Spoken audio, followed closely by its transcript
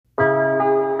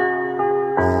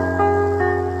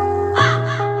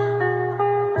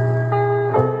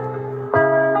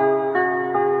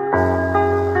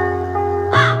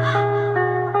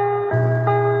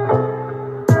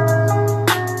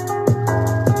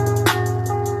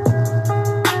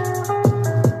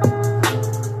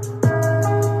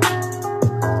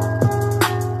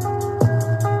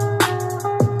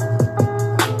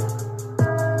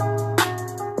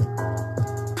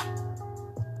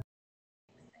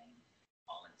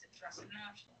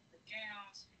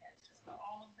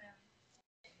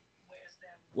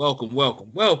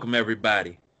Welcome,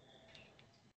 everybody.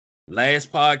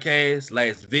 Last podcast,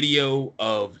 last video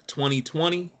of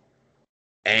 2020,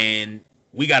 and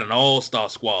we got an all-star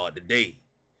squad today.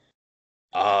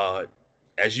 Uh,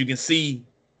 as you can see,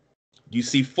 you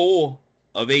see 4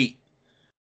 of 8.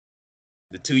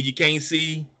 The 2 you can't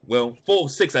see, well, 4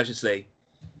 of 6, I should say.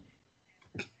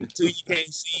 The 2 you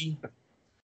can't see,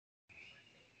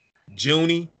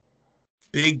 Junie,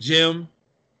 Big Jim,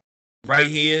 right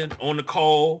here on the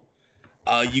call.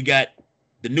 You got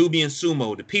the Nubian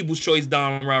Sumo, the People's Choice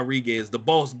Don Rodriguez, the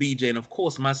Boss BJ, and of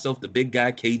course myself, the big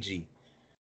guy KG.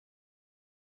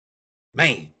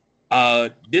 Man,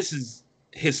 this is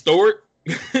historic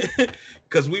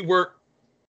because we work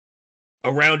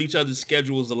around each other's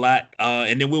schedules a lot,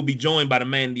 and then we'll be joined by the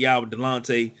man of the hour,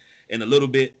 Delonte, in a little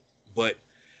bit. But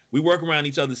we work around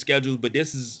each other's schedules. But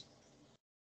this is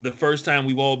the first time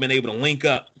we've all been able to link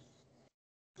up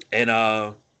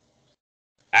and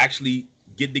actually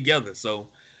get together. So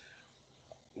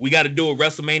we got to do a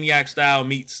WrestleManiac style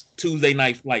meets Tuesday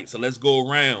Night Flight. So let's go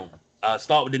around.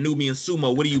 Start with the Nubian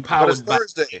Sumo. What are you powered by?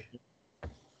 Thursday.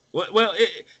 Well,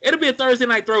 it'll be a Thursday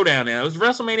Night Throwdown now. It's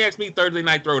WrestleManiacs meet Thursday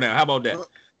Night Throwdown. How about that?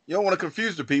 You don't want to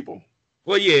confuse the people.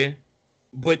 Well, yeah.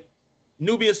 But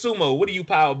Nubian Sumo, what are you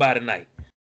powered by tonight?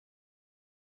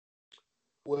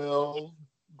 Well,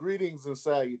 greetings and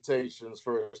salutations,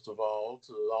 first of all,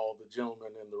 to all the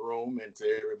gentlemen in the room and to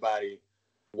everybody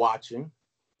watching.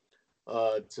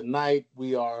 Tonight,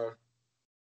 we are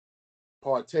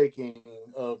partaking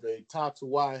of a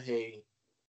Tatuaje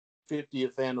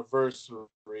 50th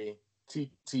anniversary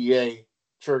TTA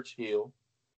Churchill.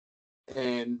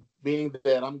 And being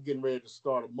that I'm getting ready to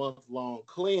start a month-long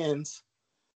cleanse,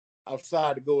 I've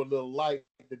decided to go a little light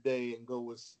today and go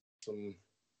with some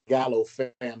Gallo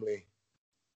family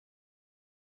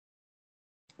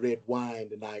red wine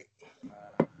tonight.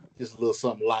 Just a little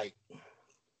something light.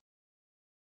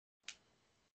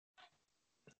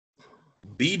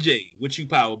 BJ, what you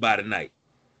powered by tonight?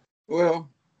 Well,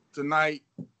 tonight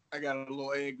I got a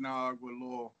little eggnog with a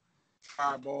little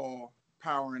fireball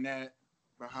powering that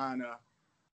behind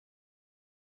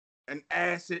an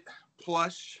acid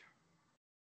plush.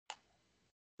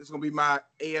 This is gonna be my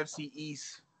AFC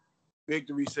East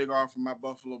victory cigar for my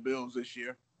Buffalo Bills this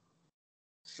year.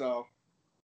 So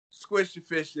squish the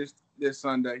fish this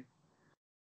Sunday.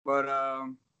 But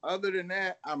other than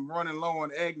that, I'm running low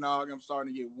on eggnog. I'm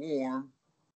starting to get warm.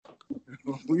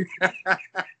 we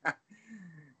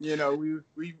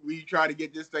try to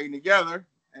get this thing together,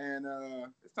 and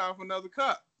it's time for another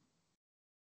cup.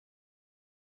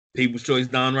 People's Choice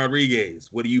Don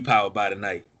Rodriguez, what are you powered by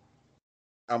tonight?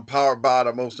 I'm powered by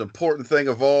the most important thing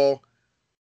of all,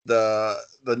 the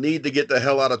need to get the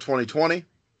hell out of 2020.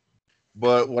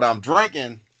 But what I'm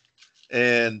drinking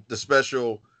and the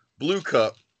special blue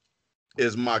cup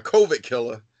is my COVID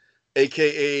killer,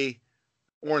 aka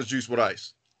orange juice with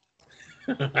ice.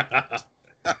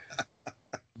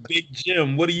 Big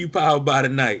Jim, what are you powered by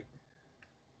tonight?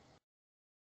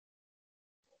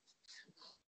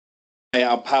 Hey,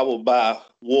 I'm powered by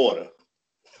water.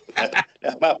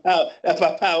 That's my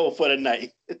power for the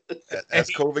night.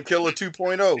 That's COVID killer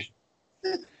 2.0.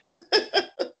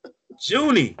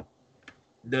 Junie,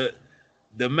 the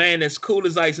man that's cool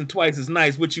as ice and twice as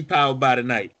nice, what you powered by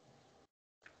tonight?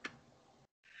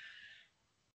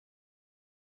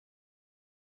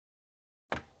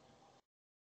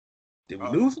 Did we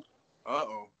lose him?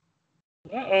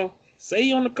 Uh-oh. Say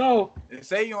you on the call.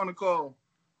 Say you on the call.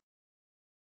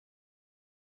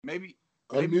 Maybe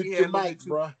Unmute he your mic,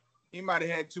 bro. He might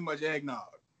have had too much eggnog.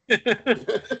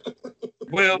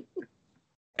 Well,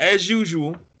 as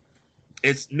usual,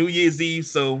 it's New Year's Eve,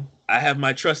 so I have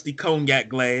my trusty cognac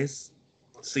glass.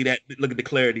 See that? Look at the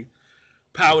clarity.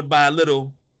 Powered by a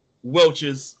little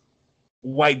Welch's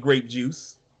white grape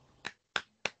juice.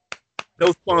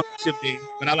 No sponsorship there,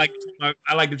 but I like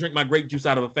to drink my grape juice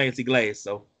out of a fancy glass.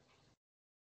 So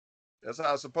that's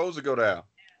how it's supposed to go down.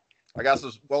 I got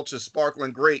some Welch's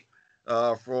sparkling grape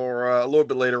for a little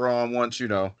bit later on once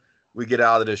we get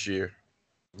out of this year.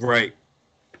 Right.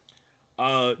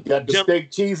 Got the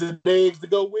steak, cheese, and eggs to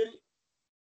go with it.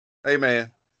 Hey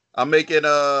man, I'm making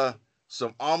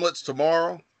some omelets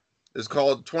tomorrow. It's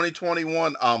called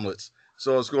 2021 omelets.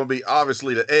 So it's going to be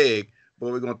obviously the egg,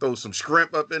 but we're going to throw some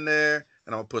shrimp up in there,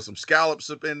 and I'll put some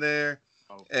scallops up in there,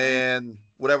 and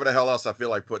whatever the hell else I feel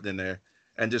like putting in there,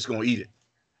 and just going to eat it.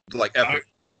 Like effort.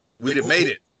 We done made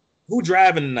it. Who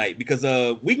driving tonight? Because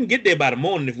we can get there by the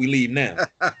morning if we leave now.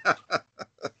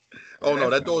 Oh no,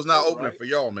 that door's not opening for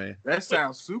y'all, man. That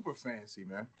sounds super fancy,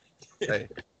 man. Hey,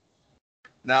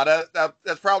 Now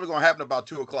that's probably gonna happen about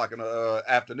 2 o'clock in the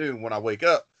afternoon when I wake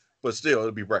up, but still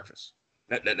it'll be breakfast.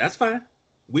 That's fine.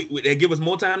 They give us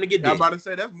more time to get there. I'm about to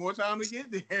say that's more time to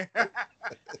get there.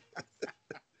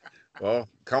 Well,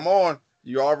 come on.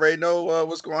 You already know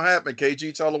what's gonna happen.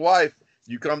 KG tell the wife,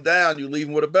 you come down, you leave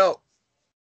him with a belt.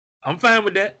 I'm fine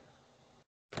with that.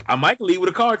 I might leave with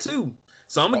a car too,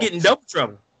 so I'm gonna get in double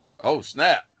trouble. Oh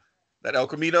snap! That El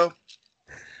Camino.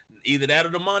 Either that or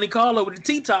the Monte Carlo with the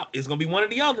T-top. It's gonna be one or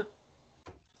the other.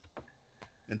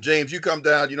 And James, you come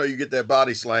down, you know you get that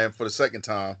body slam for the second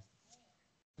time.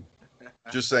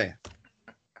 Just saying.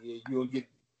 Yeah, you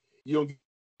don't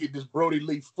get this Brody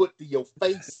Lee foot to your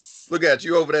face. Look at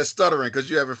you over there stuttering because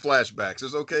you're having flashbacks.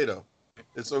 It's okay though.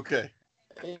 It's okay.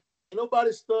 Ain't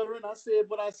nobody stuttering. I said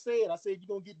what I said. I said you're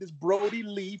gonna get this Brody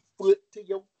Lee foot to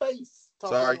your face.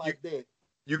 Talking Sorry, like that.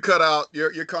 You cut out.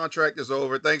 Your contract is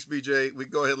over. Thanks, BJ. We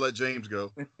can go ahead and let James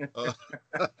go.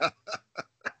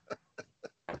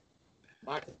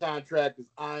 My contract is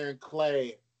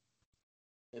ironclad,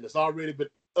 and it's already been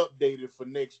updated for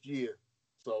next year.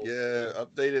 So yeah,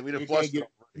 updated. We done flushed it.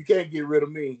 You can't get rid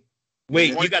of me. Wait,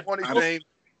 you got 2020, James.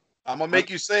 I'm gonna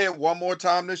make you say it one more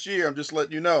time this year. I'm just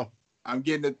letting you know. I'm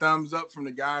getting the thumbs up from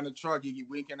the guy in the truck. He keep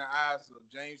winking the eyes, so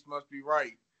James must be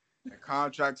right. The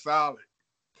contract solid.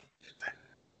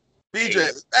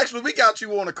 BJ, actually, we got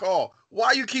you on a call.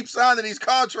 Why you keep signing these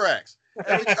contracts?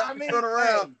 Every time we turn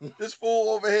around, this fool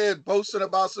over here posting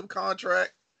about some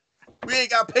contract. We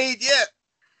ain't got paid yet.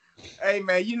 Hey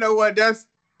man, you know what? That's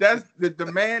the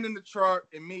man in the truck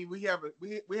and me. We have a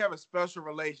special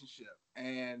relationship,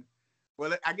 and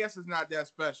well, I guess it's not that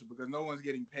special because no one's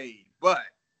getting paid, but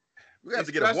we have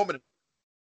to get a woman.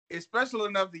 It's special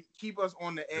enough to keep us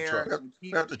on the air.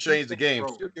 We have to change the game.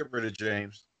 You'll get rid of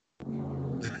James.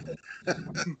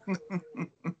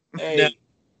 Hey,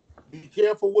 be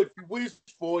careful what you wish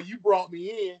for. You brought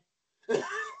me in.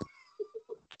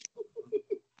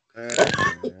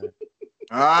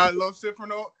 All right, little sip from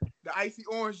the icy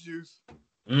orange juice.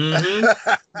 Mm-hmm.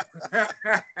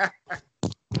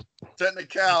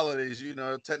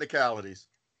 Technicalities.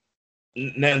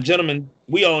 Now, gentlemen,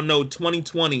 we all know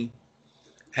 2020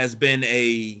 has been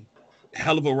a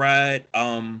hell of a ride.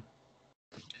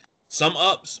 Some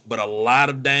ups, but a lot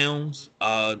of downs.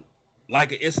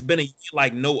 Like it's been a year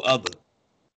like no other.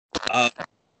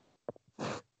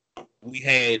 We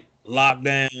had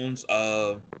lockdowns,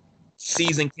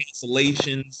 season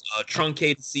cancellations,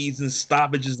 truncated seasons,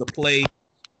 stoppages of play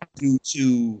due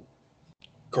to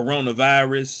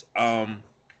coronavirus.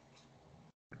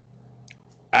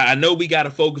 I know we got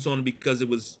to focus on it because it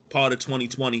was part of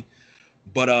 2020,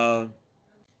 but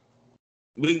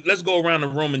let's go around the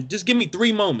room and just give me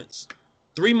 3 moments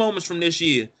from this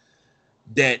year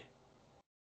that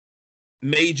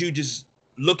made you just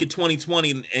look at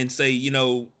 2020 and say,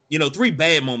 3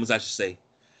 bad moments, I should say,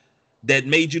 that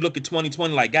made you look at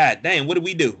 2020 like, God damn, what did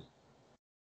we do?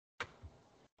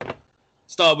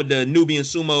 Start with the Nubian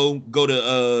Sumo, go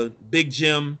to Big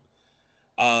Jim,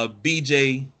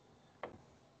 BJ,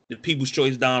 the People's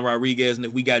Choice Don Rodriguez, and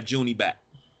if we got Junie back.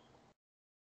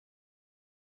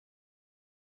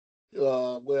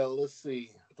 Well, let's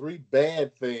see. 3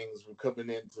 bad things were coming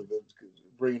into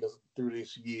bringing us through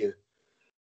this year.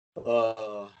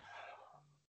 Well,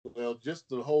 just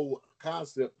the whole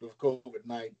concept of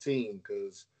COVID-19,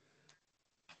 because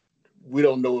we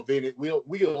don't know if any.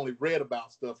 We only read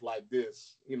about stuff like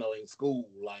this, in school,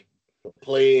 like the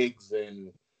plagues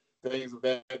and things of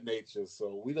that nature.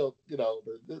 So we don't,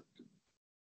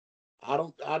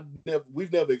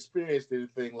 we've never experienced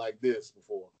anything like this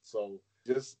before. So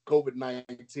just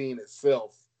COVID-19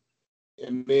 itself,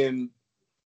 and then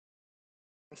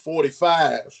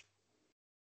 45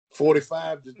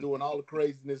 just doing all the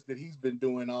craziness that he's been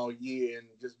doing all year, and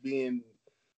just being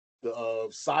the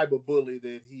cyber bully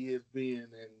that he has been,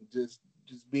 and just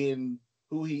being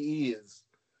who he is.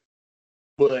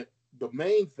 But the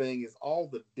main thing is all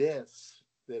the deaths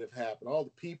that have happened, all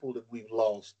the people that we've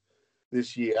lost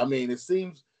this year. I mean, it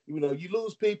seems, you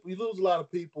lose a lot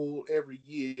of people every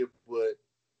year, but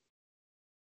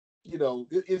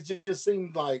it just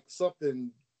seemed like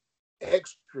something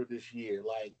extra this year.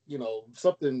 Like,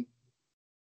 something,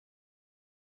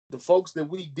 the folks that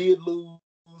we did lose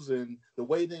and the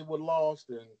way they were lost,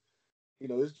 and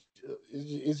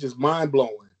it's just mind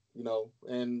blowing,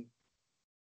 and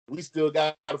we still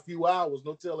got a few hours.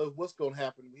 No telling what's going to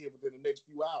happen here within the next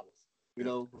few hours,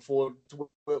 before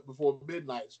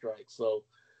midnight strike. So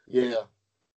yeah,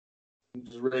 I'm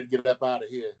just ready to get up out of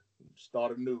here,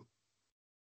 start anew.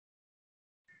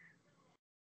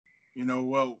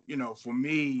 For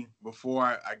me, before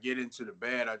I get into the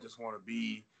bad, I just want to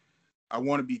be I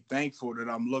want to be thankful that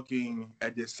I'm looking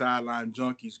at this Sideline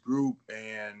Junkies group,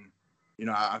 and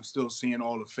I'm still seeing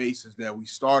all the faces that we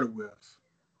started with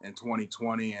in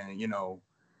 2020, and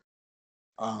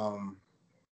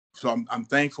so I'm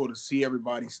thankful to see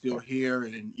everybody still here,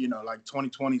 and like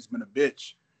 2020 has been a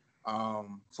bitch.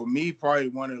 For me, probably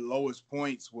one of the lowest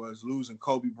points was losing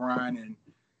Kobe Bryant and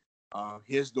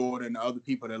his daughter and the other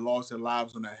people that lost their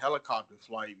lives on that helicopter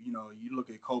flight. You look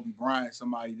at Kobe Bryant,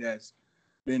 somebody that's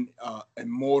been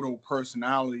immortal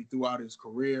personality throughout his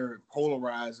career,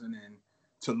 polarizing, and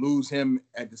to lose him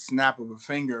at the snap of a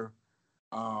finger,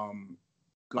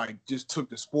 like just took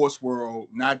the sports world,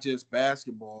 not just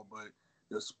basketball, but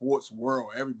the sports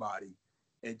world, everybody.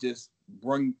 It just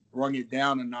brung it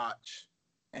down a notch,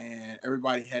 and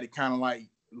everybody had to kind of like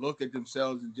look at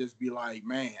themselves and just be like,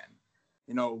 man,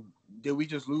 did we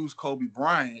just lose Kobe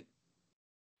Bryant?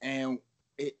 And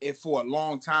it for a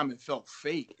long time, it felt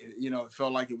fake. It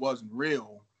felt like it wasn't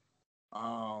real.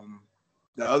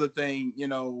 The other thing,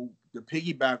 to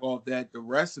piggyback off that, the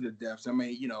rest of the deaths, I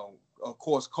mean, of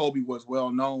course, Kobe was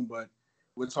well known, but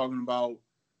we're talking about,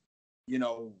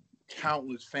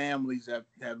 countless families that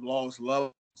have lost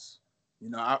loved ones.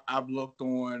 I've looked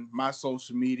on my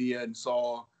social media and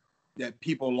saw that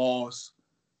people lost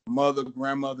mother,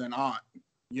 grandmother, and aunt,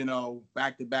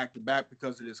 back to back to back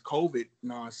because of this COVID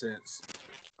nonsense.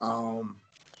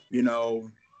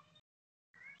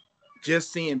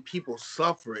 Just seeing people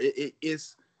suffer,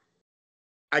 it's,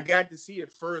 I got to see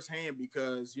it firsthand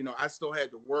because, I still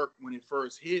had to work when it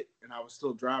first hit, and I was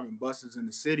still driving buses in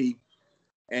the city,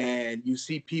 and you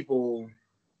see people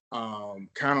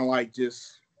kind of like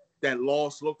just that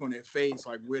lost look on their face,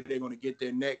 like where they're going to get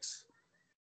their next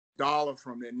dollar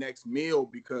from, their next meal,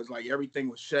 because like everything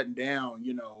was shutting down,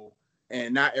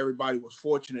 and not everybody was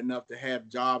fortunate enough to have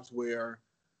jobs where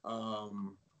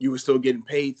you were still getting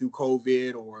paid through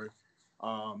COVID, or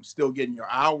still getting your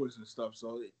hours and stuff.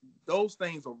 So those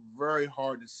things are very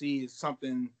hard to see. It's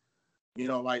something,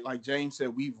 like James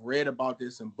said, we've read about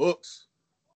this in books,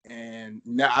 and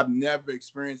I've never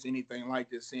experienced anything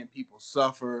like this, seeing people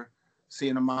suffer,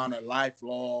 seeing the amount of life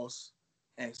loss,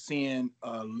 and seeing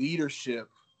leadership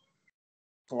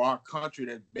for our country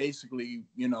that basically,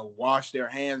 washed their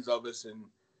hands of us and,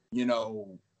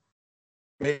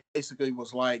 basically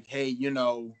was like, hey,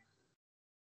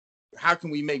 how can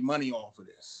we make money off of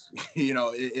this?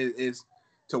 It's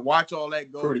to watch all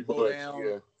that go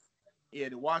down. Yeah,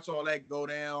 to watch all that go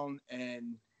down,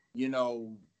 and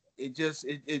it just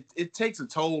it takes a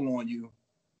toll on you,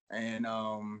 and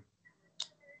I'm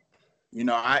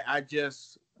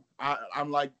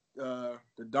like the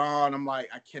Don. I'm like,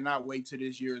 I cannot wait till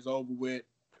this year is over with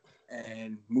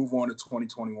and move on to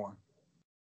 2021.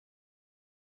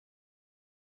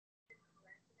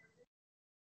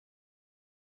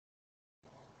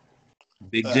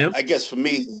 Big Jim. I guess for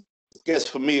me,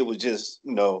 it was just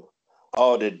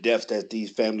all the death that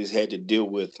these families had to deal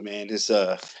with. Man, it's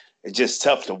just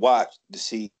tough to watch, to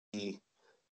see.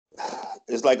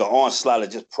 It's like an onslaught of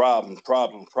just problem,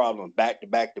 back to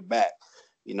back to back.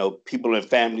 People and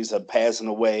families are passing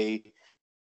away.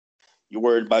 You're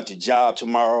worried about your job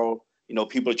tomorrow.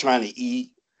 People are trying to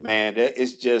eat. Man,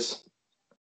 it's just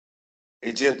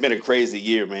been a crazy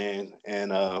year, man.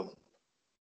 And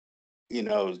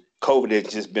COVID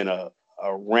has just been a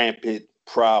rampant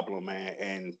problem,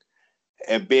 man.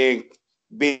 And being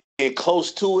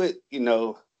close to it,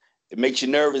 it makes you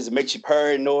nervous. It makes you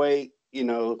paranoid.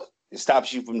 It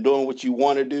stops you from doing what you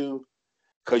want to do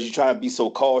because you're trying to be so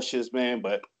cautious, man.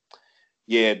 But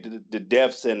yeah, the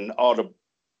deaths and all the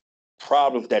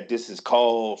problems that this has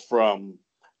caused, from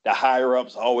the higher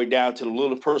ups all the way down to the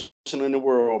little person in the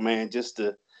world, man, just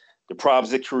the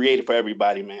problems it created for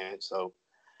everybody, man. So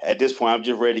at this point, I'm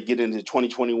just ready to get into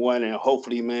 2021, and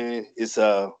hopefully, man, it's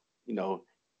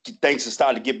things will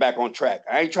start to get back on track.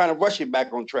 I ain't trying to rush it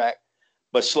back on track,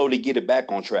 but slowly get it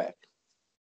back on track.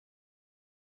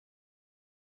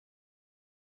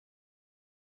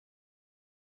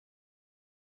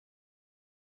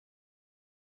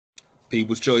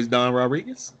 People's Choice, Don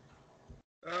Rodriguez.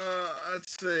 I'd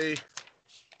say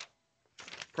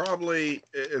probably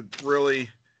it really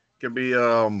can be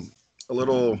a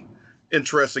little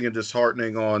interesting and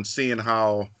disheartening on seeing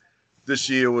how this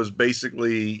year was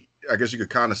basically, I guess you could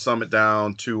kind of sum it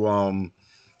down to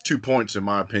 2 points, in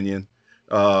my opinion: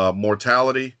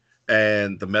 mortality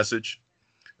and the message.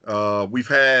 We've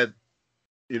had,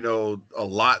 a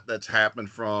lot that's happened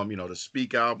from, the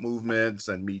Speak Out movements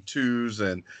and Me Too's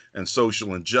and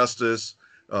social injustice.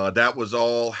 That was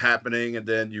all happening, and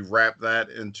then you wrap that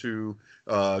into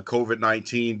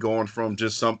COVID-19, going from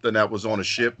just something that was on a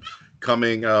ship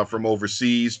coming from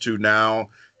overseas to now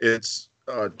it's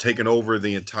taken over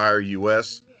the entire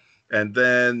U.S. And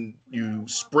then you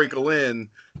sprinkle in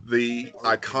the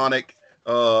iconic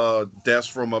deaths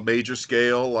from a major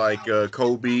scale like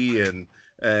Kobe and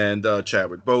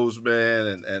Chadwick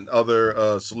Boseman and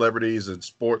other celebrities and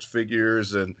sports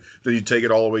figures, and then you take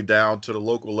it all the way down to the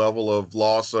local level of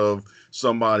loss of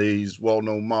somebody's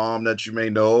well-known mom that you may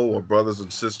know, or brothers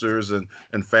and sisters and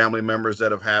family members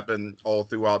that have happened all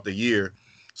throughout the year.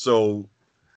 So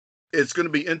it's going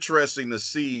to be interesting to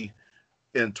see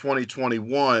in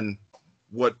 2021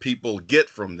 what people get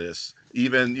from this,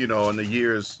 even, you know, in the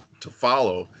years to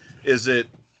follow. Is it,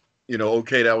 you know,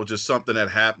 okay, that was just something that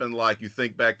happened? Like you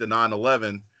think back to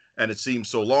 9/11 and it seems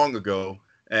so long ago,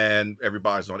 and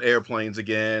everybody's on airplanes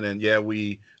again. And yeah,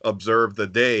 we observed the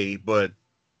day, but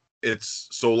it's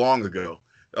so long ago.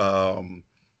 Um,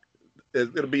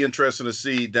 it'll be interesting to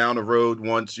see down the road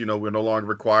once, you know, we're no longer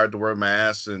required to wear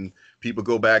masks and people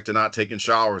go back to not taking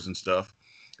showers and stuff.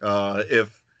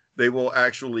 If they will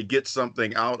actually get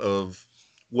something out of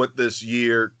what this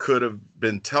year could have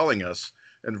been telling us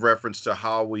in reference to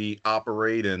how we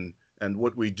operate and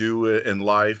what we do in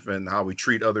life and how we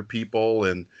treat other people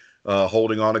and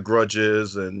holding on to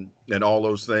grudges and all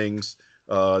those things.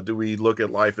 Do we look at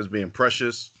life as being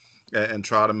precious and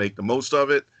try to make the most of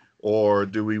it? Or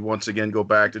do we once again go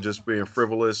back to just being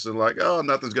frivolous and like, oh,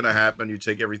 nothing's going to happen. You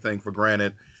take everything for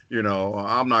granted. You know,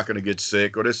 I'm not going to get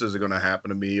sick, or this isn't going to happen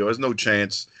to me, or there's no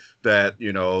chance that,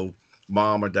 you know,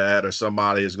 mom or dad or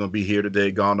somebody is going to be here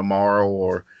today, gone tomorrow,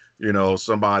 or, you know,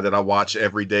 somebody that I watch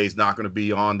every day is not going to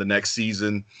be on the next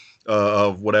season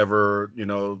of whatever, you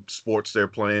know, sports they're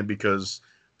playing because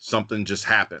something just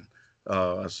happened.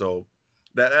 So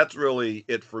that's really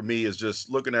it for me, is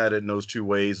just looking at it in those two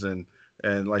ways. And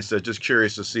like I said, just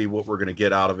curious to see what we're going to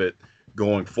get out of it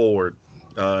going forward.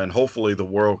 And hopefully the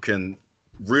world can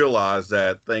realize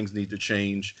that things need to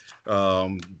change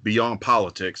beyond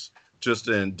politics, just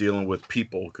in dealing with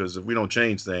people. Because if we don't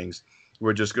change things,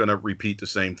 we're just going to repeat the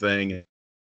same thing.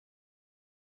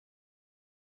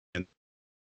 And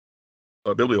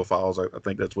bibliophiles, I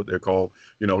think that's what they're called,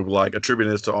 you know, like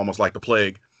attributing this to almost like the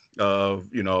plague of,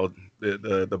 you know,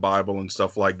 the Bible and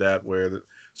stuff like that, where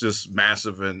it's just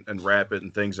massive and rapid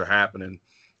and things are happening,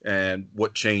 and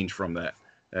what changed from that.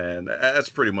 And that's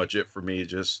pretty much it for me.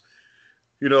 Just,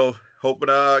 you know, hoping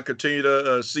I continue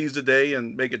to seize the day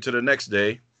and make it to the next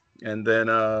day, and then,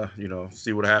 you know,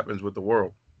 see what happens with the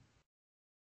world.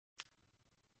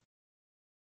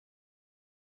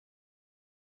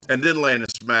 And then land a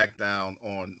smackdown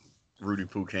on Rudy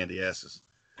Poo Candy Asses.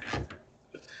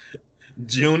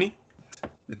 Junie.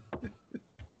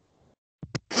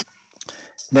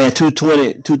 Man,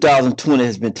 2020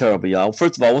 has been terrible, y'all.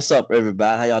 First of all, what's up,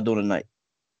 everybody? How y'all doing tonight?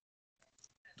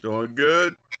 Doing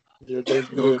good. You're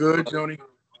Doing good, Joni.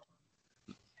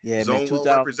 Yeah, Zone man,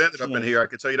 well represented up in here, I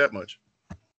can tell you that much.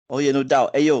 Oh, yeah, no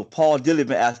doubt. Hey, yo, Paul Dillon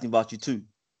been asking about you, too.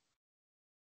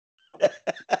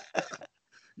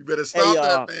 You better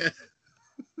stop that, man.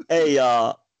 Hey,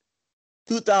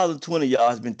 2020, y'all,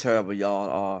 has been terrible,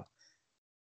 y'all.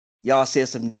 Y'all said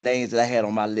some names that I had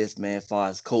on my list, man, as far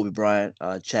as Kobe Bryant,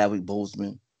 Chadwick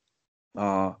Boseman.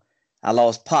 I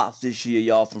lost Pops this year,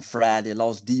 y'all, from Friday. I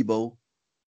lost Debo.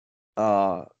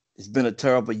 It's been a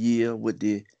terrible year with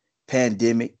the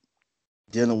pandemic,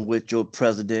 dealing with your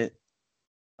president.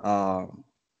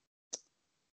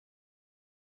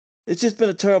 It's just been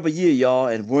a terrible year, y'all,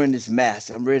 and wearing this mask.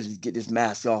 I'm ready to get this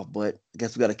mask off, but I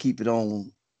guess we got to keep it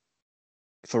on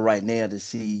for right now to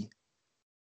see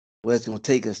where it's going to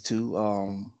take us to.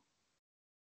 I'm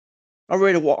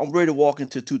ready to walk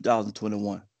into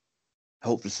 2021. I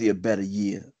hope to see a better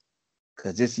year,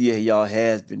 because this year, y'all,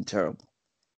 has been terrible.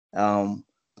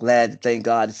 Glad to thank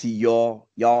God to see y'all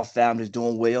families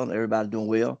doing well and everybody doing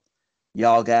well.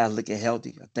 Y'all guys looking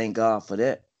healthy. I thank God for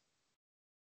that.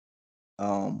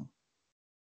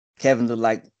 Kevin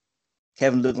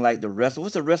looking like the wrestler.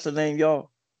 What's the wrestler name,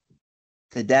 y'all?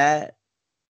 That died?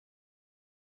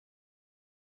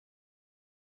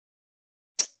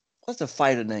 What's the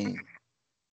fighter name?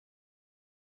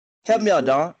 Help me out,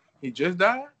 Don. He just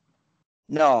died?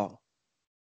 No.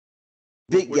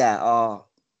 Big guy.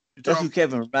 That's who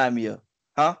Kevin remind me of.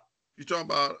 Huh? You talking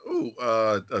about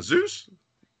Zeus?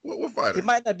 What fighter? It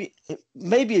might not be.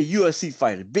 Maybe a UFC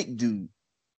fighter. Big dude.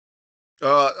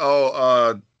 God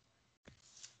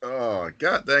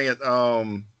dang it.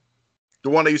 The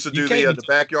one that used to do the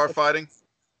backyard fighting.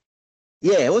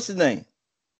 Yeah, what's his name?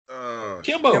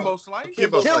 Kimbo Slice.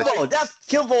 Kimbo. That's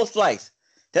Kimbo Slice.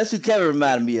 That's who Kevin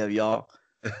reminded me of, y'all.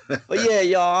 But yeah,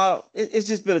 y'all, it's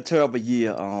just been a terrible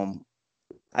year.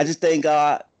 I just thank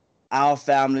God our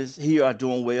families here are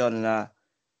doing well, and I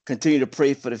continue to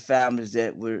pray for the families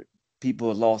that were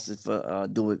people lost it for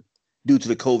due to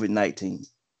the COVID-19.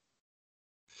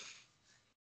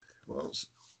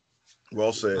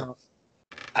 Well said.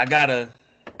 I gotta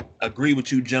agree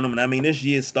with you, gentlemen. I mean, this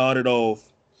year started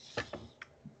off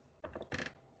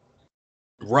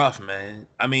rough, man.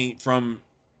 I mean, from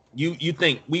you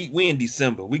think we in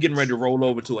December, we getting ready to roll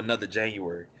over to another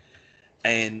January,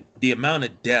 and the amount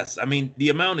of deaths. I mean, the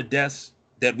amount of deaths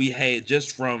that we had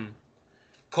just from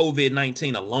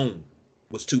COVID-19 alone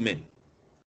was too many.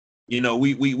 You know,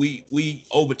 we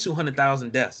over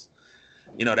 200,000 deaths.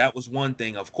 You know, that was one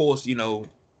thing. Of course, you know,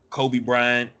 Kobe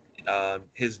Bryant,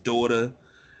 his daughter,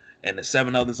 and the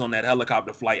 7 others on that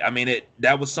helicopter flight. I mean,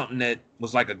 that was something that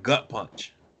was like a gut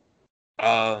punch.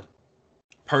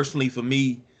 Personally, for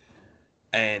me,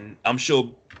 and I'm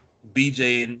sure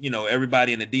BJ and, you know,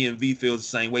 everybody in the DMV feels the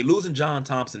same way. Losing John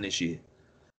Thompson this year,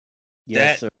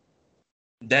 Yes, sir.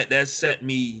 that set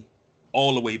me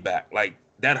all the way back. Like,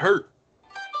 that hurt.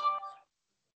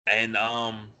 And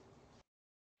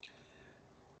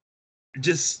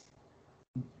just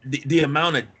the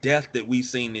amount of death that we've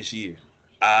seen this year.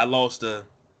 I lost a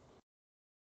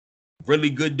really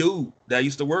good dude that I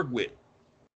used to work with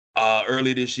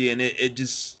early this year, and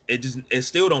it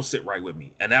still don't sit right with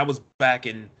me. And that was back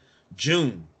in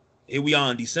June. Here we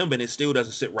are in December, and it still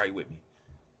doesn't sit right with me.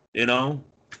 You know,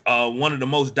 one of the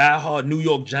most diehard New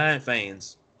York Giant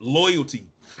fans, loyalty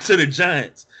to the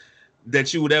Giants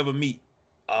that you would ever meet.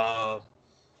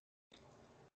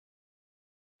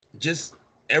 Just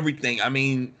everything. I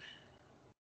mean,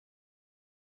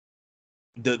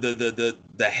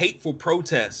 the hateful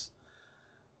protests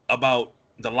about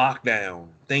the lockdown,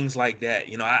 things like that.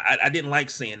 You know, I didn't like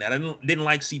seeing that. I didn't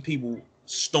like see people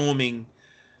storming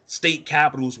state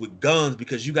capitals with guns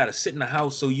because you got to sit in the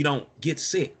house so you don't get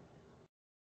sick.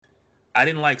 I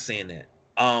didn't like seeing that.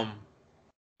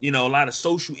 You know, a lot of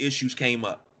social issues came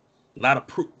up. A lot of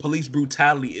police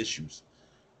brutality issues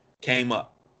came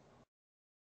up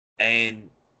and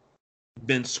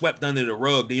been swept under the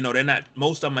rug. You know,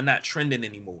 most of them are not trending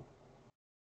anymore.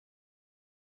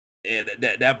 And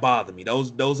that bothered me.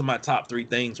 Those are my top 3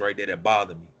 things right there that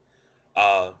bother me.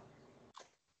 I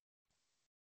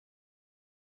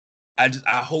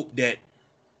hope that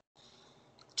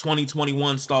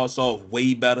 2021 starts off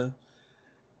way better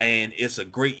and it's a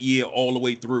great year all the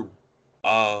way through.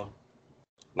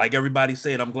 Like everybody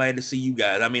said, I'm glad to see you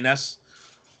guys. I mean, that's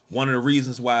one of the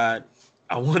reasons why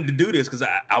I wanted to do this, because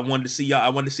I wanted to see y'all. I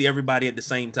wanted to see everybody at the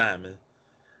same time, man.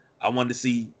 I wanted to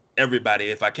see everybody.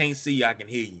 If I can't see you, I can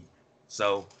hear you.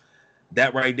 So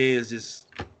that right there is just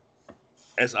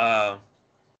that's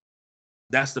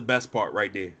the best part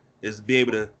right there, is to be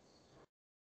able to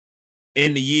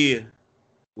end the year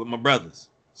with my brothers.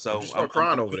 So I'm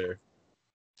crying over there.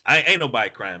 I ain't nobody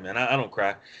crying, man. I don't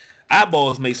cry.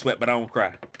 Eyeballs may sweat, but I don't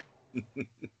cry.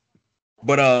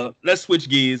 But let's switch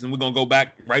gears and we're gonna go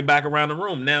right back around the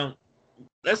room. Now,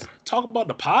 let's talk about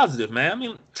the positive, man. I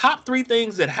mean, top 3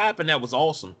 things that happened that was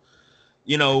awesome.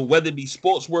 You know, whether it be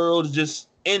sports world, just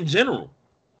in general.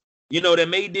 You know, that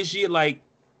made this year like,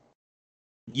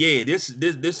 yeah,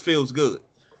 this feels good.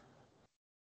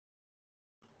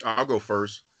 I'll go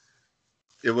first.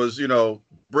 It was, you know,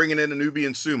 bringing in the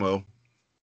Nubian Sumo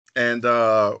and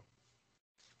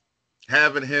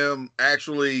having him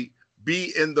actually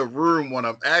be in the room when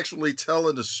I'm actually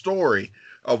telling the story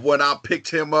of when I picked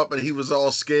him up and he was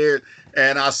all scared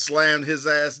and I slammed his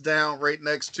ass down right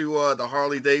next to the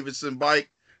Harley Davidson bike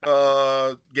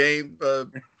game.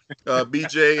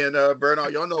 BJ and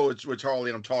Bernard, y'all know which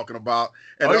Harley I'm talking about.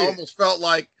 And it almost felt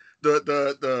like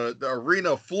the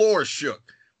arena floor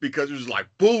shook because it was like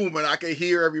boom, and I could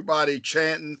hear everybody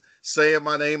chanting, saying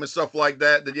my name and stuff like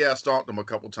that. Then I stomped him a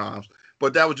couple times,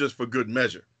 but that was just for good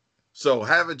measure. So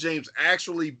having James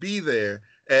actually be there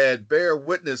and bear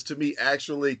witness to me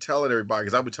actually telling everybody,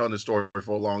 because I've been telling this story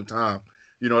for a long time,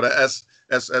 you know, that's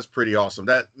pretty awesome.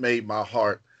 That made my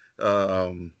heart,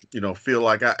 you know, feel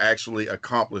like I actually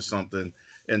accomplished something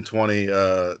in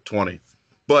 2020.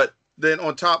 But then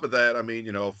on top of that, I mean,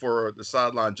 you know, for the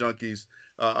Sideline Junkies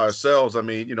ourselves, I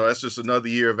mean, you know, that's just another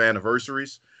year of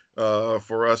anniversaries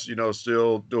for us, you know,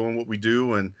 still doing what we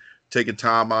do and taking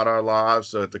time out of our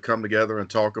lives to come together and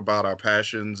talk about our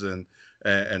passions and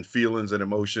feelings and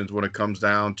emotions when it comes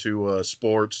down to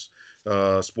sports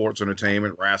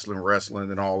entertainment,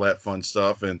 wrestling, and all that fun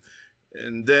stuff. And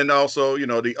then also, you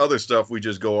know, the other stuff we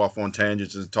just go off on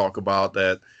tangents and talk about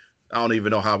that I don't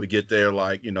even know how we get there.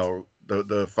 Like, you know,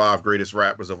 the 5 greatest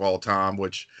rappers of all time,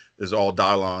 which is all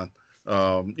Dylon.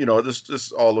 You know,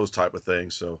 just all those type of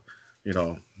things. So, you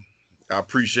know, I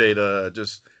appreciate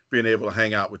just being able to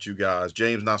hang out with you guys.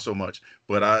 James, not so much,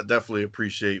 but I definitely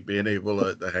appreciate being able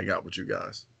to hang out with you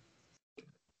guys.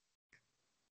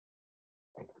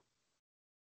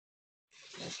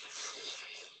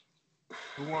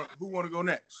 Who want to go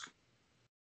next?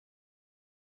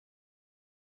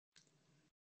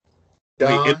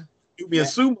 Don, you be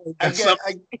assuming I that get,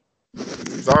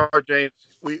 something. Sorry, James.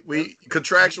 We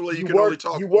contractually you can only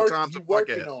talk 4 times a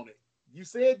working podcast. on it. You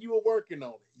said you were working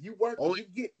on it. You Only-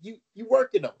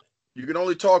 working on it. You can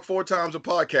only talk 4 times a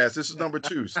podcast. This is number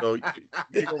 2, so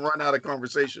you're gonna run out of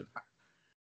conversation.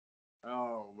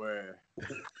 Oh man.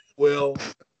 Well,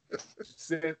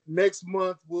 since next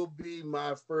month will be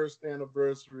my first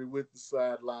anniversary with the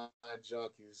Sideline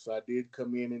Junkies. I did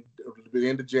come in at the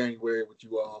end of January with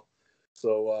you all,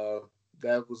 so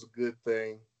that was a good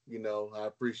thing. You know, I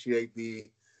appreciate the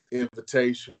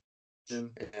invitation,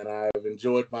 and I've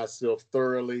enjoyed myself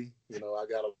thoroughly. You know, I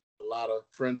got a lot of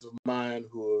friends of mine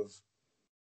who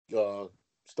have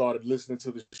started listening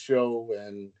to the show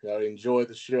and enjoy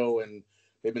the show, and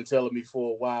they've been telling me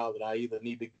for a while that I either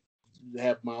need to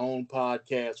have my own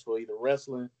podcast for either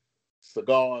wrestling,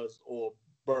 cigars, or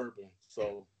bourbon.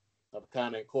 So I've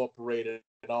kind of incorporated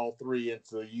all 3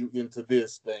 into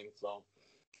this thing. So,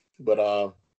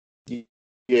 but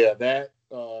yeah, that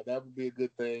would be a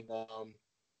good thing.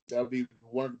 That would be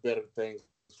one of the better things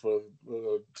for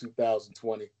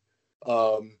 2020.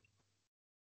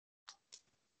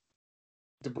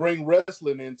 To bring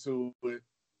wrestling into it,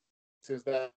 since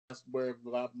that's where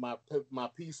my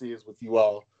piece is with you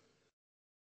all.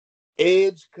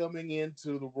 Edge coming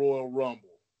into the Royal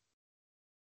Rumble.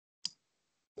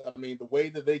 I mean, the way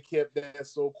that they kept that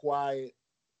so quiet,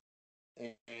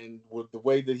 and with the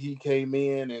way that he came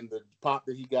in and the pop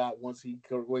that he got once he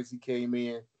came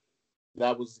in,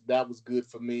 that was good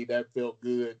for me. That felt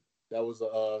good. That was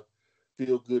a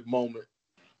feel good moment.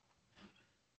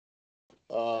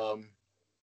 The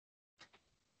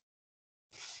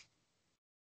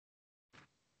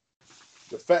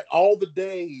fact, all the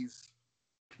days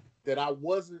that I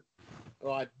wasn't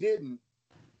or I didn't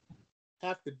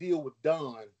have to deal with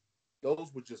Don,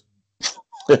 those were just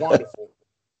wonderful.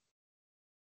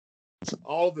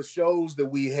 All the shows that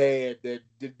we had that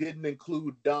didn't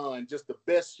include Don, just the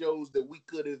best shows that we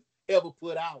could have ever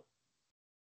put out.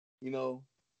 You know,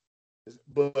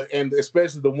 and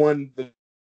especially the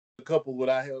couple that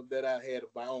I had of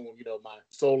my own. You know, my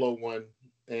solo one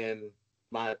and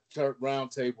my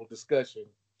roundtable discussion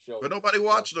show. But nobody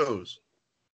watched those.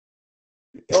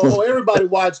 Oh, everybody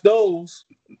watched those.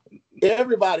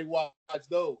 Everybody watched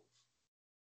those.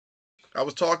 I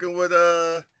was talking with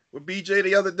BJ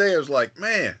the other day. I was like,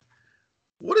 man,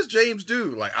 what does James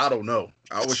do? Like, I don't know.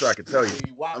 I wish I could tell you.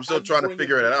 I'm still trying to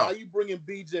figure it out. Why are you bringing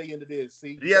BJ into this?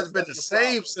 See, he hasn't been the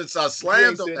same since I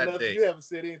slammed him that day. You haven't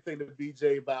said anything to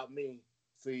BJ about me.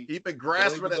 See, he's been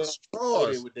grasping at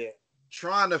straws,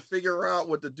 trying to figure out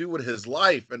what to do with his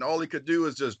life, and all he could do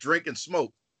is just drink and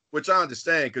smoke, which I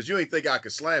understand because you ain't think I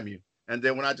could slam you. And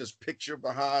then when I just picked your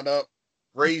behind up,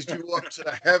 raised you up to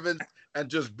the heavens, and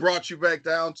just brought you back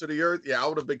down to the earth, yeah, I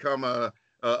would have become a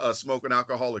smoking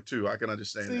alcoholic too. I can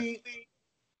understand that.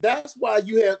 That's why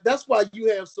you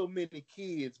have so many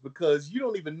kids, because you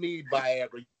don't even need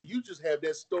Viagra. You just have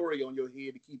that story on your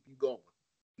head to keep you going.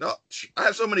 No, I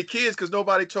have so many kids because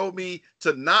nobody told me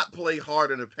to not play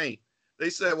hard in the paint. They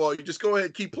said, well, you just go ahead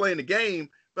and keep playing the game.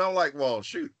 But I'm like, well,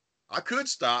 shoot, I could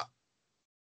stop.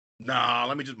 Nah,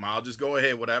 I'll just go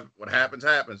ahead. What happens,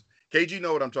 happens. KG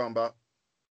know what I'm talking about.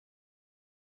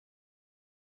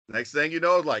 Next thing you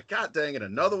know, it's like, God dang it,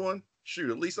 another one? Shoot,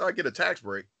 at least I get a tax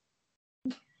break.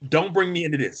 Don't bring me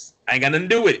into this. I ain't got nothing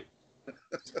to do with it.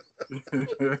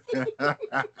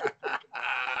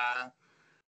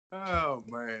 Oh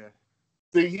man.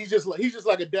 See, he's just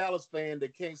like a Dallas fan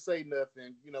that can't say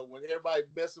nothing. You know, when everybody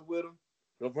messing with him,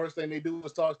 the first thing they do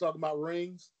is talk about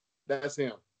rings. That's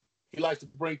him. He likes to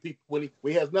bring people when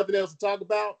he has nothing else to talk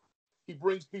about. He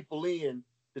brings people in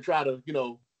to try to,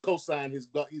 co-sign his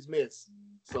mess.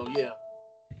 So yeah,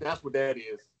 that's what that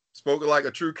is. Spoken like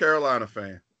a true Carolina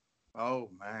fan. Oh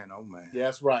man. Yeah,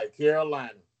 that's right,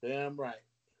 Carolina. Damn right.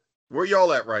 Where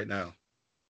y'all at right now?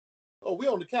 Oh, we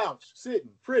on the couch, sitting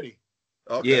pretty.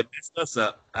 Okay. Yeah, messed us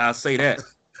up. I'll say that.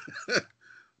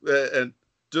 And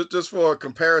just for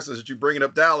comparisons, that you bringing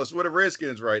up Dallas, what are the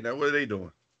Redskins right now? What are they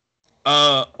doing?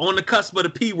 On the cusp of the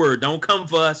P word. Don't come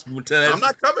for us. I'm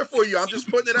not coming for you. I'm just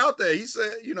putting it out there. He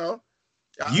said, you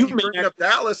bringing up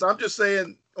Dallas. I'm just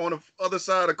saying on the other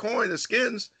side of the coin, the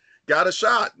Skins got a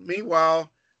shot.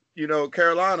 Meanwhile,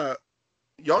 Carolina,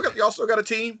 y'all still got a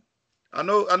team. I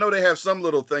know they have some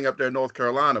little thing up there in North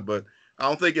Carolina, but I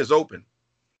don't think it's open.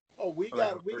 Oh, we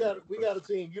got a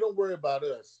team. You don't worry about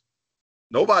us.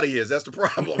 Nobody is. That's the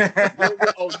problem.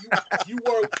 You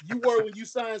were when you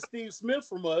signed Steve Smith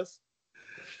from us.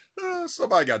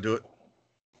 Somebody got to do it.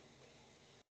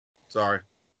 Sorry.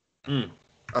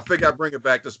 I think I bring it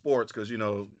back to sports because,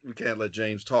 we can't let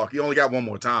James talk. He only got one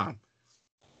more time.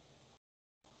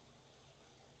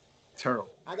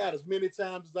 Terrible. I got as many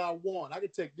times as I want. I can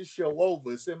take this show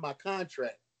over. It's in my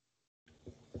contract.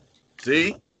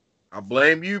 See? I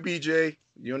blame you, BJ.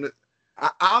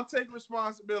 I'll take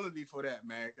responsibility for that,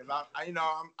 man. Because I'm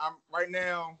right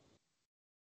now.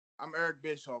 I'm Eric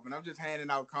Bischoff, and I'm just handing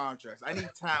out contracts. I need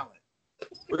talent.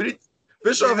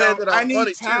 Bischoff handed out money too. I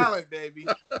need talent, baby.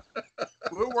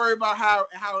 We'll worry about how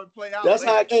it play out. That's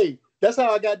how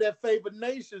I got that favored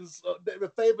nations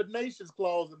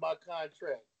clause in my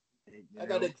contract. I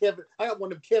got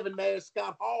one of them Kevin Nash,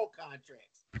 Scott Hall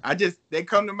contracts. They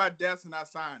come to my desk and I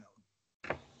sign them.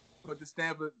 Put the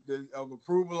stamp of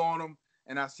approval on them,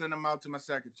 and I send them out to my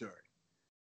secretary.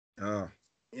 So.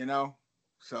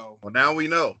 Well, now we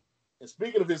know. And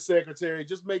speaking of his secretary,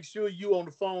 just make sure you on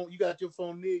the phone. You got your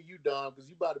phone near you, Don, because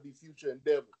you about to be future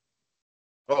endeavor.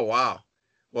 Oh, wow.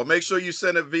 Well, make sure you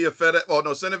send it via FedEx. Oh,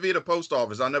 no, send it via the post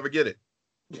office. I'll never get it.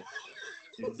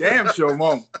 Damn sure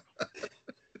won't.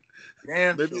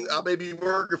 I may be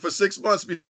working for 6 months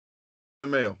before the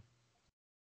mail.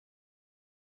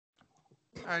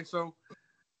 All right, so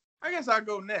I guess I'll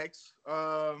go next.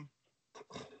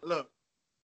 Look,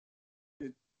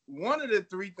 one of the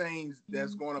three things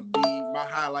that's going to be my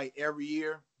highlight every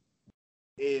year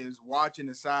is watching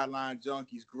the Sideline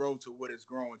Junkies grow to what it's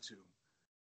growing to.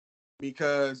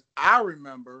 Because I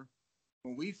remember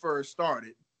when we first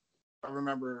started, I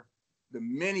remember the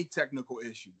many technical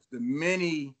issues, the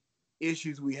many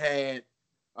issues we had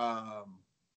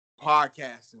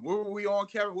podcasting. What were we on,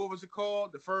 Kevin? What was it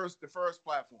called? The first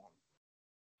platform.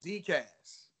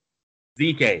 Zcast.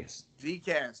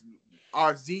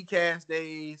 Our Zcast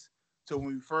days to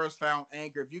when we first found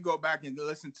Anchor. If you go back and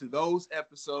listen to those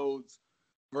episodes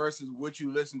versus what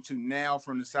you listen to now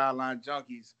from the Sideline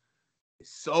Junkies, it's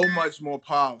so much more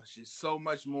polished. It's so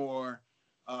much more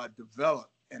developed.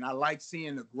 And I like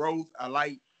seeing the growth. I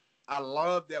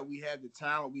love that we have the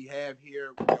talent we have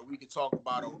here, that we can talk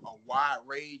about a wide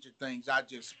range of things, not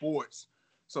just sports.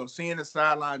 So seeing the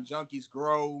Sideline Junkies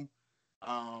grow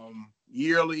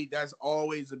yearly, that's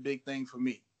always a big thing for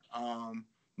me.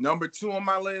 Number 2 on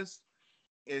my list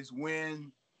is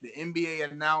when the NBA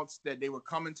announced that they were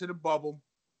coming to the bubble,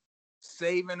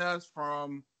 saving us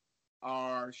from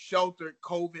our sheltered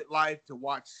COVID life to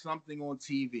watch something on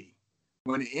TV.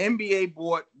 When the NBA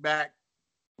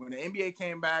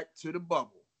came back to the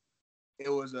bubble, it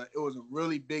was a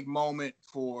really big moment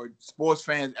for sports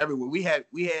fans everywhere. We had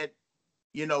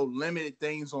limited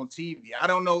things on TV. I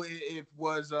don't know if it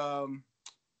was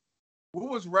what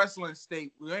was wrestling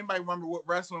state? Does anybody remember what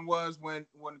wrestling was when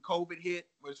COVID hit?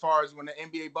 As far as when the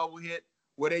NBA bubble hit,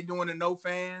 were they doing the no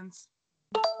fans?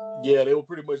 Yeah, they were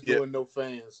pretty much doing no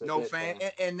fans. No fans,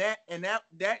 and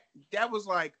that was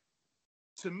like,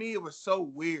 to me, it was so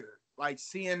weird. Like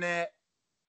seeing that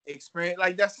experience,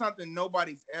 like that's something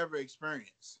nobody's ever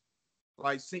experienced.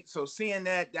 Like, seeing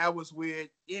that was weird.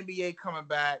 NBA coming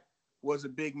back was a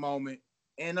big moment,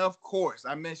 and of course,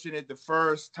 I mentioned it the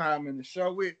first time in the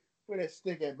show. Where that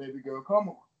stick at, baby girl? Come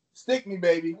on, stick me,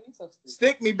 baby.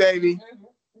 Stick me, baby.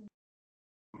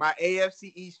 My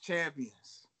AFC East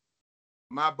champions,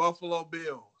 my Buffalo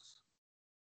Bills,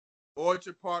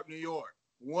 Orchard Park, New York.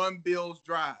 One Bills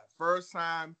drive. First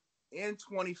time in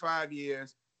 25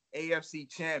 years, AFC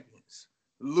champions.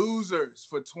 Losers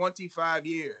for 25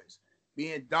 years.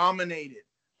 Being dominated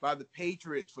by the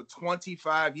Patriots for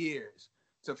 25 years.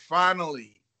 To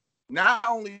finally not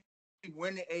only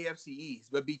win the AFC East,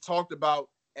 but be talked about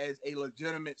as a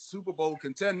legitimate Super Bowl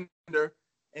contender,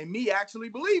 and me actually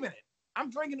believing it. I'm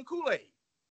drinking the Kool-Aid.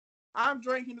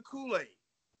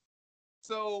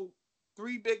 So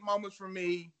 3 big moments for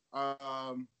me.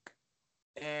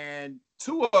 And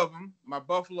 2 of them, my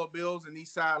Buffalo Bills and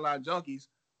these Sideline Junkies,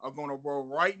 are going to roll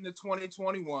right into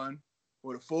 2021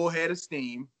 with a full head of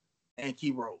steam and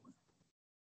keep rolling.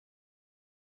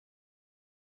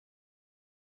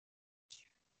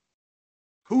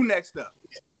 Who next up?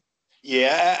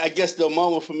 Yeah, I guess the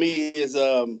moment for me is,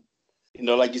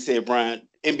 like you said, Brian,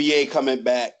 NBA coming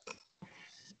back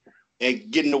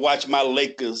and getting to watch my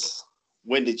Lakers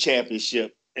win the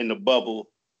championship in the bubble.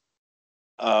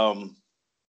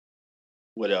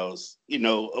 What else?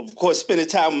 Of course, spending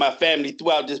time with my family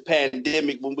throughout this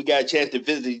pandemic when we got a chance to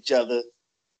visit each other,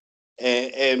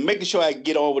 and making sure I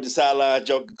get on with the Sideline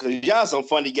Junkies, because y'all some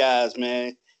funny guys,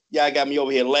 man. Y'all got me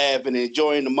over here laughing and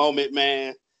enjoying the moment,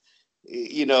 man.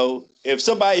 You know, if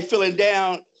somebody feeling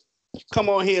down, come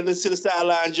on here and listen to the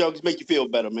Sideline Junkies, make you feel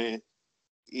better, man.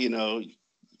 You know,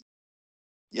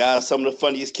 y'all are some of the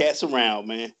funniest cats around,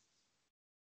 man.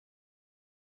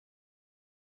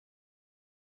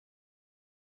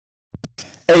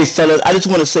 Hey, fellas, I just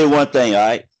want to say one thing, all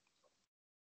right?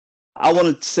 I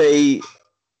want to say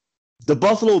the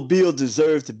Buffalo Bills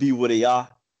deserve to be where they are.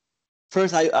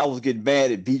 First, I was getting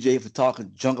mad at BJ for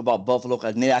talking junk about Buffalo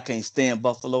because now I can't stand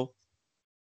Buffalo.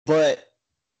 But,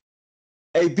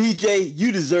 hey, BJ,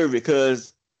 you deserve it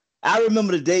because I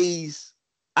remember the days,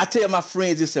 I tell my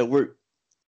friends this at work,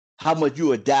 how much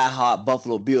you a diehard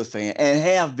Buffalo Bills fan and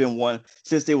have been one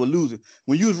since they were losing.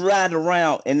 When you was riding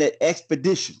around in that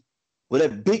expedition with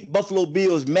that big Buffalo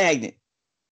Bills magnet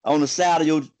on the side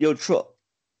of your truck.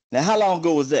 Now, how long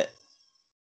ago was that?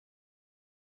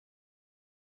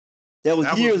 That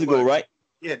was years ago, right?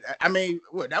 Yeah, I mean,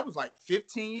 that was like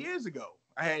 15 years ago.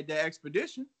 I had that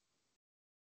expedition.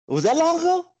 Was that long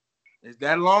ago? Is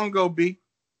that long ago, B?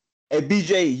 Hey,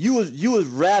 BJ, you was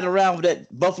riding around with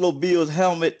that Buffalo Bills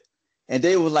helmet, and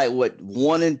they was like what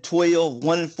 1-12,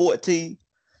 1-14.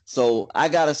 So I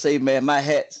gotta say, man, my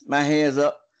hands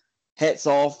up, hats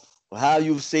off. How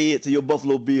you say it to your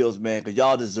Buffalo Bills, man, because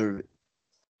y'all deserve it.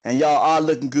 And y'all are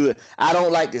looking good. I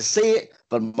don't like to say it,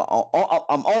 but I'm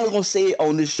only going to say it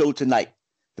on this show tonight.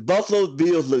 The Buffalo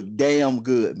Bills look damn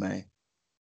good, man.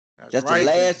 That's right, the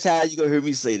last time you're going to hear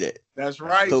me say that. That's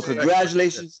right. So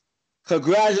congratulations.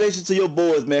 Congratulations to your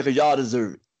boys, man, because y'all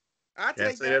deserve it. I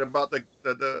can't say that about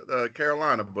the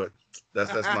Carolina, but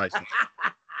that's nice.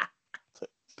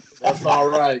 That's all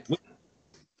right.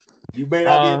 You may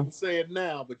not be able to say it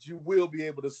now, but you will be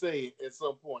able to say it at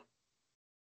some point.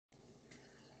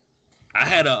 I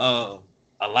had a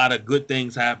lot of good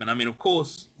things happen. I mean, of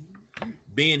course,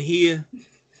 being here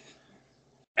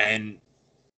and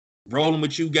rolling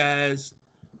with you guys,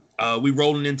 we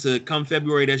rolling into come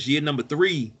February. That's year number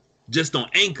 3, just on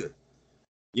Anchor.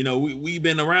 You know, we've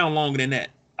been around longer than that.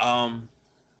 And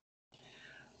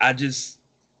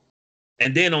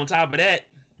then on top of that,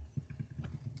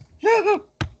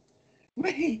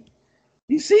 wait,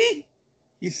 you see.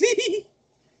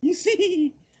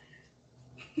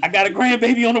 I got a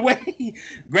grandbaby on the way.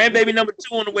 Grandbaby number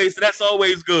 2 on the way, so that's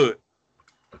always good.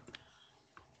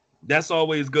 That's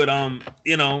always good.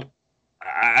 You know,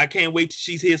 I can't wait till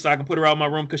she's here so I can put her out of my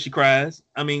room because she cries.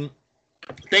 I mean,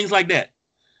 things like that.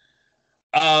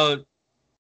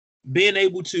 Being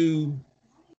able to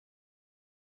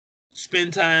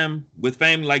spend time with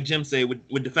family, like Jim said,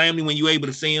 with the family when you're able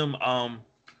to see them.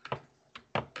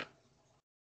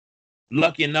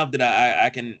 Lucky enough that I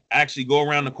can actually go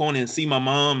around the corner and see my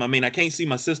mom. I mean, I can't see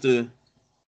my sister,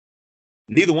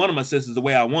 neither one of my sisters the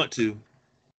way I want to,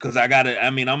 because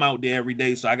I'm out there every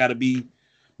day, so I gotta be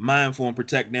mindful and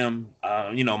protect them.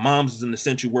 You know, mom's is an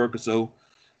essential worker, so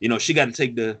you know she got to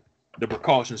take the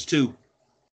precautions too.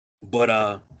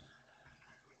 But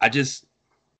this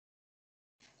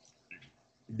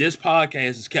podcast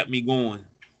has kept me going.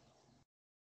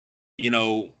 You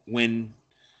know, when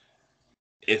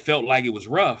it felt like it was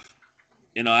rough,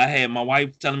 you know, I had my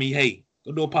wife telling me, hey,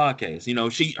 go do a podcast. You know,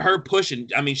 she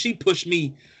pushed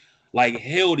me like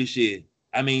hell this year.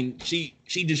 I mean, she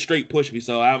just straight pushed me.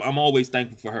 So I'm always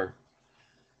thankful for her.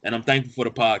 And I'm thankful for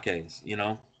the podcast, you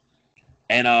know.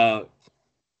 And I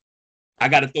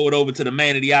got to throw it over to the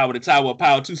man of the hour, the Tower of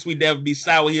Power, Too Sweet to Ever Be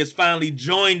Sour. He has finally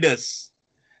joined us,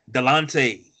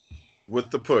 Delonte. With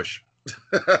the push.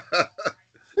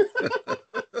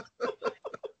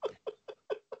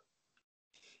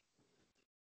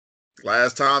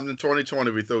 Last time in 2020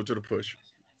 we threw to the push.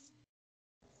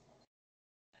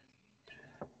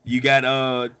 You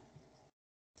got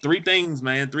 3 things,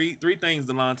 man. Three things,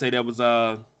 Delonte, that was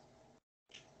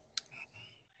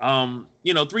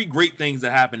you know, 3 great things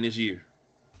that happened this year.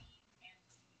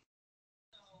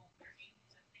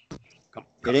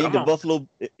 It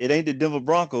ain't the Denver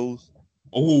Broncos.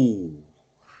 Oh,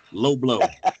 low blow.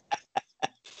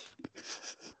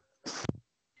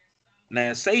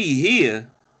 Now say here.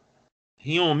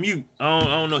 He on mute. I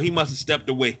don't know. He must have stepped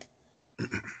away.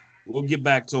 We'll get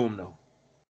back to him though.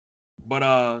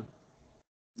 But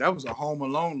that was a Home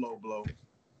Alone low blow.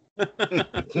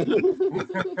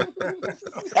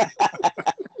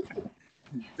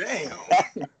 Damn.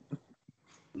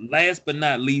 Last but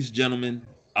not least, gentlemen,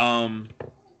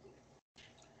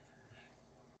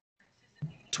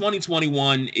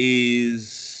 2021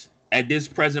 is at this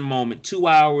present moment 2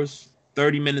 hours,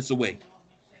 30 minutes away.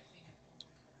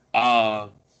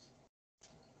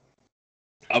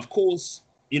 Of course,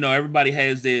 you know, everybody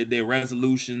has their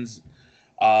resolutions.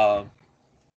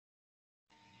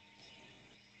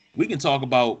 We can talk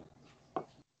about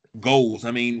goals.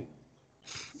 I mean,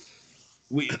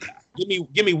 give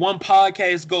me one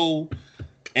podcast goal,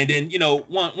 and then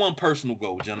one personal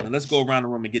goal, gentlemen. Let's go around the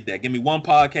room and get that. Give me one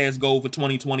podcast goal for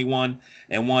 2021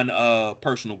 and one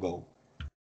personal goal.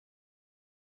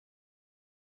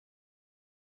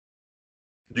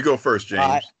 You go first, James.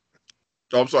 Right.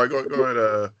 Oh, I'm sorry. Go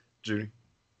ahead, Judy.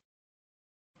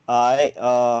 All right.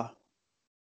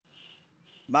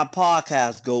 My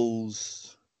podcast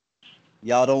goals.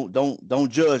 Y'all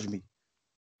don't judge me.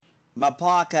 My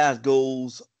podcast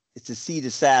goals is to see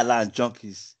the Sideline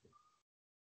Junkies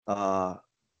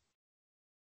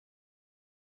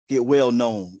get well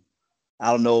known.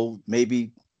 I don't know,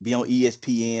 maybe be on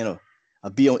ESPN or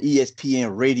be on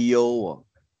ESPN radio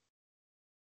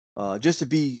or just to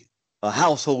be a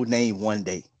household name one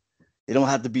day. It don't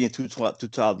have to be in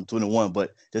 2021,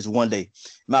 but just one day.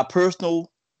 My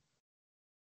personal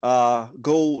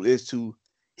goal is to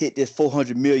hit this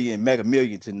 400 million, mega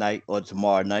million tonight or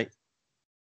tomorrow night.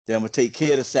 Then I'm going to take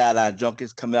care of the Sideline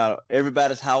Junkies, come out of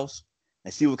everybody's house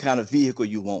and see what kind of vehicle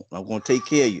you want. I'm going to take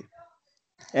care of you.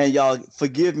 And y'all,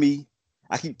 forgive me.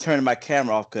 I keep turning my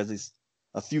camera off because it's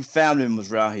a few family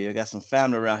members around here. I got some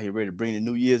family around here ready to bring the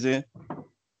New Year's in.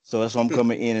 So that's why I'm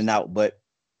coming in and out. But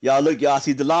y'all look, y'all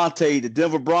see Delonte, the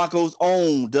Denver Broncos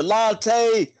own.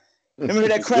 Delonte. Remember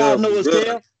that crowd noise,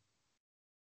 Kev?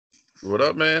 What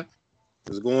up, man?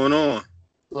 What's going on?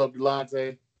 What's up,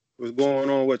 Delonte? What's going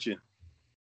on with you?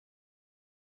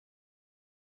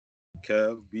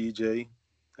 Kev, BJ.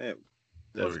 Hey,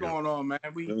 what's going on, man?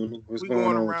 What's going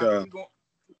on around, with y'all?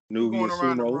 We're going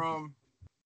around the room,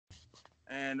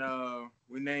 and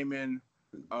we're naming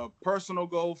a personal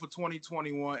goal for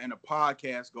 2021 and a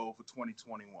podcast goal for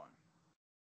 2021.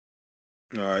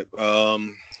 All right.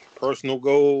 Personal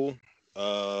goal.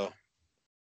 The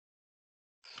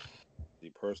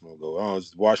personal goal. I don't know,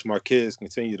 just watch my kids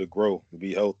continue to grow and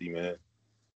be healthy, man.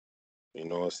 You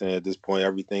know what I'm saying? At this point,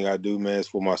 everything I do, man, is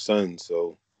for my sons.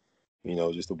 So,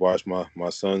 just to watch my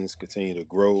sons continue to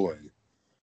grow and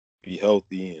be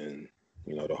healthy and,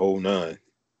 the whole nine.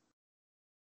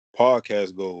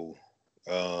 Podcast goal.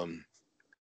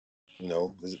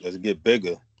 Let's get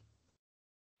bigger.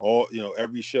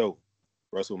 Every show.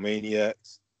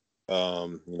 WrestleManiacs.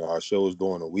 Our shows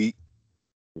during the week.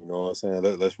 You know what I'm saying?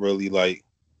 Let's really make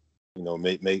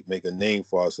a name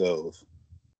for ourselves.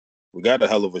 We got a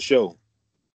hell of a show.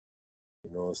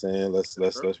 You know what I'm saying? Let's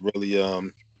really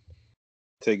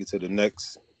take it to the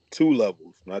next 2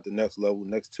 levels, not the next level,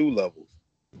 next 2 levels.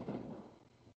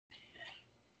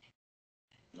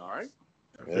 All right.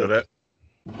 I feel that.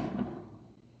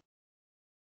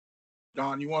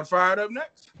 Don, you want to fire it up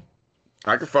next?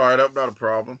 I can fire it up, not a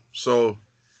problem. So,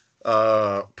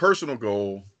 personal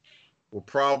goal will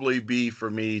probably be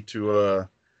for me to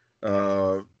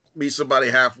meet somebody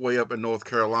halfway up in North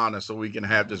Carolina so we can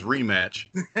have this rematch.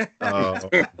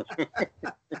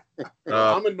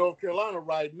 I'm in North Carolina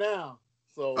right now,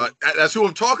 so that's who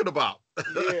I'm talking about.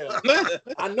 Yeah,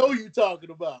 I know you're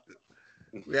talking about.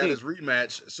 We had this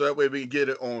rematch so that way we can get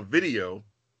it on video.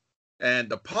 And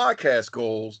the podcast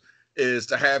goals is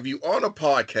to have you on a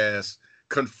podcast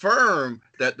confirm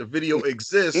that the video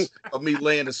exists of me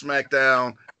laying the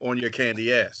smackdown on your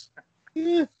candy ass.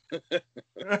 Neither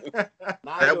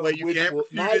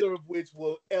of which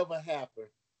will ever happen.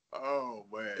 Oh,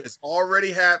 man. It's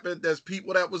already happened. There's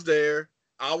people that was there.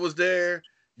 I was there.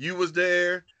 You was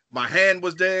there. My hand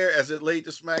was there as it laid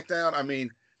the smackdown. I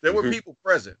mean, there were people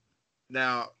present.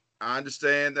 Now, I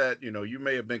understand that, you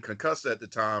may have been concussed at the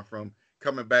time from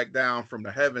coming back down from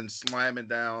the heavens, slamming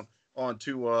down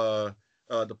onto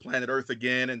the planet Earth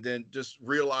again, and then just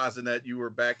realizing that you were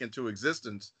back into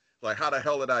existence. Like, how the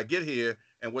hell did I get here,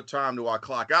 and what time do I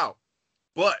clock out?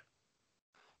 But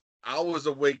I was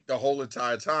awake the whole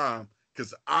entire time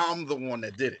because I'm the one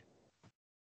that did it.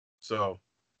 So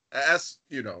that's,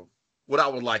 what I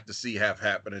would like to see have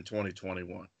happen in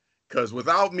 2021. Because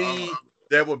without me,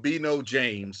 there would be no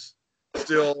James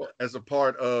still as a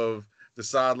part of the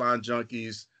Sideline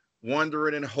Junkies,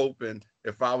 wondering and hoping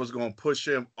if I was going to push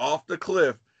him off the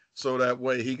cliff so that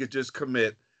way he could just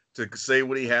commit to say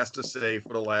what he has to say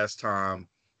for the last time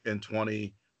in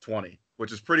 2020,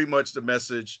 which is pretty much the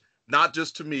message, not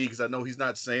just to me, because I know he's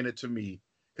not saying it to me,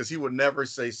 because he would never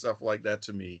say stuff like that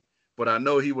to me, but I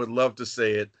know he would love to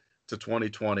say it to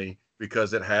 2020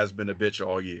 because it has been a bitch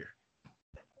all year.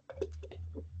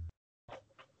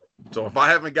 So if I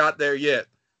haven't got there yet,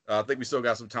 I think we still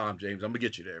got some time, James. I'm going to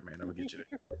get you there, man. I'm going to get you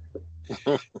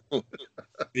there.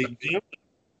 Big Jim.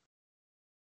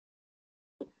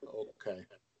 Okay.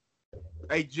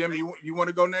 Hey, Jim, you want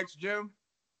to go next, Jim?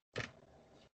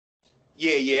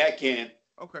 Yeah, I can.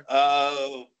 Okay.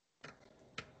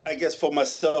 I guess for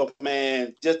myself,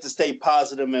 man, just to stay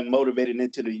positive and motivated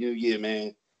into the new year,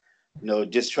 man.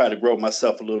 Just try to grow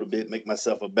myself a little bit, make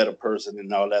myself a better person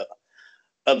and all that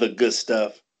other good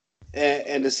stuff.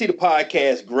 And to see the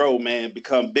podcast grow, man,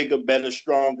 become bigger, better,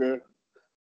 stronger,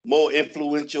 more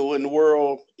influential in the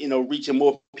world, reaching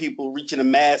more people, reaching the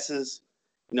masses,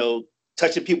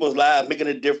 touching people's lives, making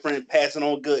a difference, passing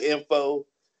on good info.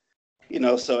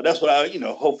 So that's what I,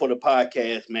 hope for the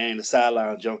podcast, man, the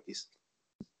Sideline Junkies.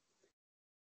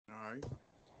 All right.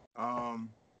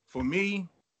 For me,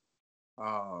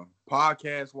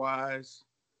 podcast wise,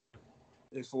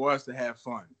 is for us to have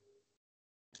fun.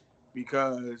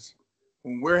 Because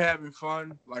when we're having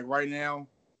fun, like right now,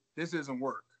 this isn't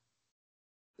work.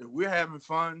 If we're having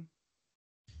fun,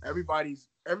 everybody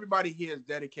here is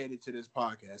dedicated to this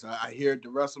podcast. I hear the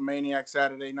WrestleManiac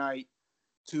Saturday night,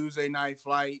 Tuesday night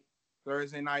flight,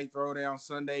 Thursday night throwdown,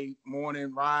 Sunday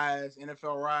morning rise,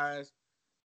 NFL rise.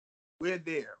 We're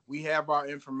there. We have our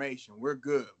information. We're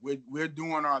good. We're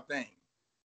doing our thing.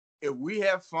 If we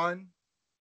have fun,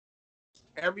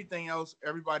 everything else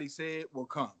everybody said will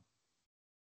come.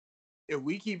 If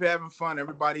we keep having fun,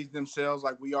 everybody's themselves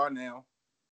like we are now.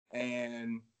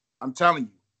 And I'm telling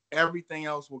you, everything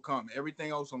else will come.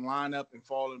 Everything else will line up and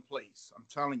fall in place. I'm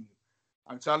telling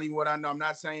you what I know. I'm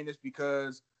not saying this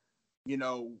because,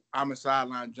 I'm a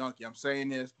sideline junkie. I'm saying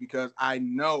this because I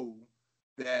know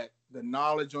that the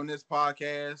knowledge on this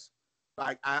podcast,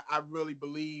 like I really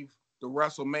believe the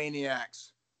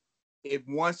WrestleManiacs, if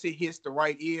once it hits the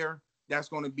right ear, that's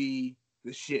going to be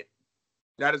the shit.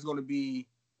 That is going to be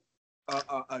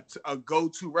a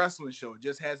go-to wrestling show. It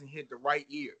just hasn't hit the right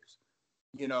ears.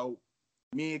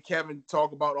 Me and Kevin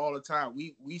talk about all the time.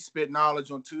 We spit knowledge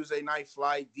on Tuesday Night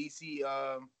Flight, DC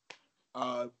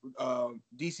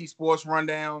Sports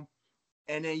Rundown,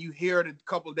 and then you hear it a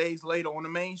couple of days later on the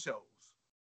main shows.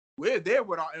 We're there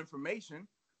with our information.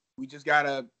 We just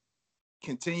gotta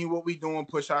continue what we're doing,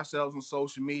 push ourselves on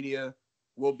social media.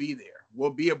 We'll be there.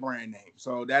 We'll be a brand name,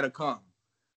 so that'll come.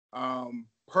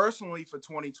 Personally, for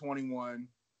 2021,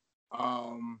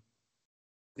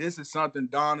 this is something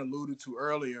Don alluded to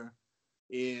earlier,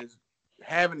 is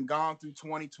having gone through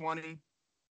 2020,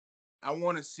 I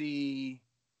want to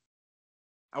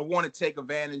take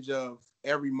advantage of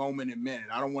every moment and minute.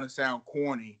 I don't want to sound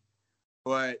corny,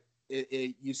 but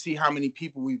you see how many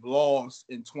people we've lost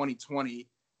in 2020,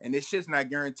 and this shit's not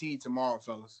guaranteed tomorrow,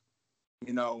 fellas.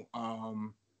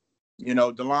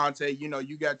 Delonte,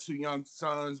 you got 2 young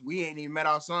sons. We ain't even met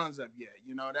our sons up yet.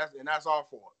 That's our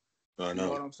fault. I know. You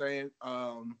know what I'm saying?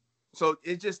 So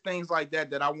it's just things like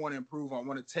that I want to improve on. I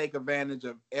want to take advantage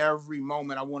of every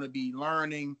moment. I want to be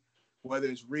learning, whether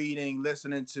it's reading,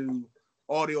 listening to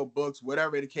audio books,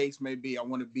 whatever the case may be. I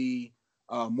want to be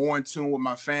more in tune with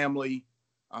my family.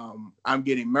 I'm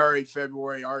getting married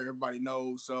February. Everybody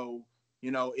knows. So,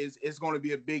 it's going to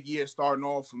be a big year starting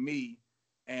off for me.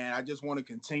 And I just want to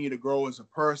continue to grow as a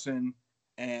person.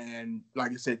 And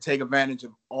like I said, take advantage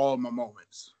of all my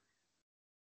moments.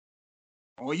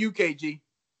 On you, KG.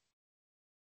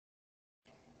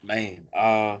 Man,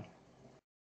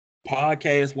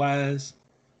 podcast wise,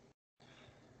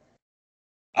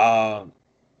 I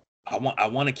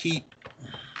want to keep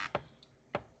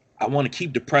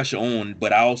the pressure on,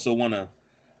 but I also I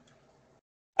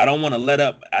don't want to let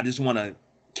up. I just want to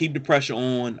keep the pressure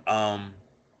on.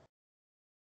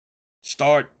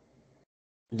 Start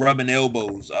rubbing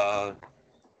elbows,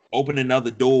 opening other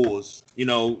doors,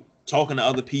 talking to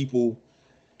other people,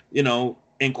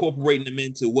 incorporating them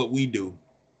into what we do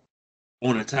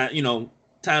on a time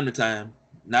to time,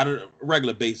 not a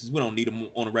regular basis. We don't need them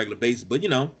on a regular basis, but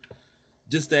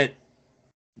just that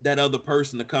other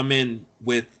person to come in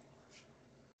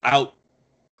without,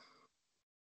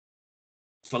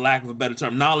 for lack of a better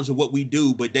term, knowledge of what we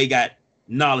do, but they got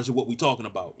knowledge of what we're talking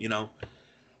about.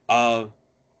 I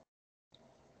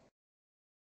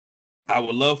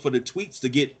would love for the tweets to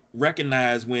get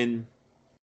recognized when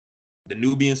the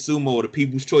Nubian Sumo or the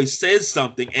People's Choice says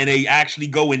something and they actually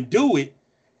go and do it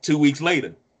 2 weeks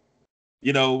later.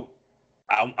 I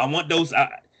want those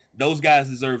guys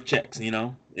deserve checks,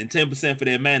 and 10% for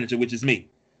their manager, which is me.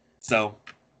 So,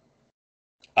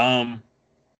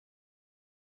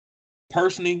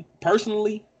 personally,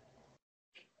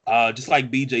 just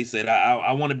like BJ said,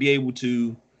 I want to be able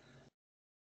to,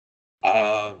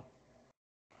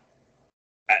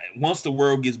 once the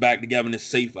world gets back together and it's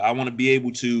safer, I want to be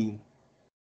able to,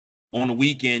 on the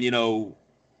weekend,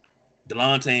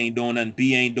 Delonte ain't doing nothing,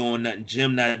 B ain't doing nothing,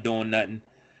 Jim not doing nothing,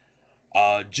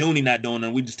 Junie not doing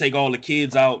nothing. We just take all the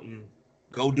kids out and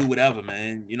go do whatever,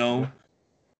 man.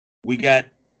 We got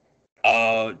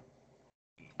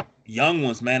young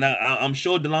ones, man. I'm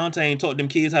sure Delonte ain't taught them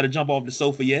kids how to jump off the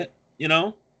sofa yet. You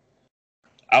know,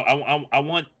 I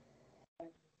want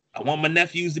my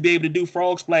nephews to be able to do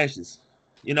frog splashes.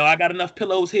 You know, I got enough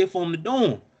pillows here for them to do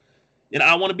them. You know,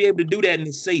 I want to be able to do that and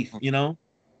it's safe. You know,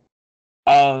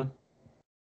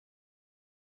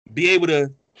 be able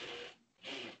to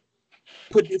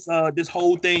put this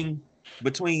whole thing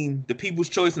between the People's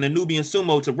Choice and the Nubian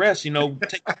Sumo to rest. You know,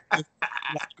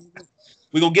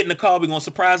 we're gonna get in the car. We're gonna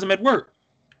surprise them at work.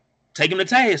 Take them to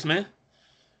task, man.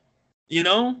 You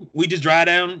know, we just drive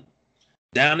down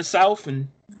the south and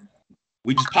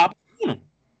we just pop on them.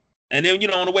 And then, you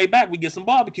know, on the way back, we get some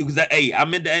barbecue. Because, hey, I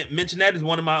meant to mention that as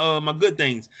one of my my good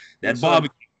things. That Yes,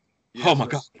 barbecue. Yes, oh, my sir.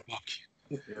 God. Barbecue.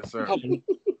 Yes, sir. Oh,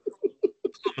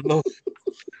 my Lord.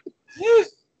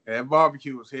 That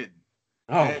barbecue was hidden.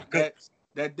 Oh, my God.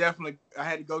 That definitely, I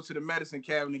had to go to the medicine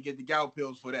cabinet and get the gout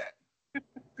pills for that.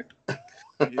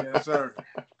 Yes, sir.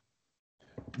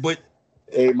 But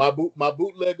hey, my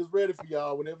bootleg is ready for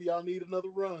y'all whenever y'all need another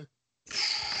run.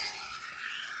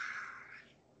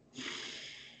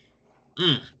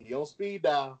 He on speed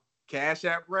dial. Cash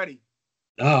App ready.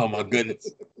 oh my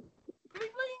goodness.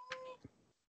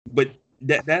 But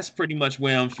that's pretty much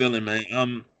where I'm feeling,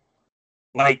 man.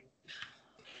 Like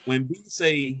when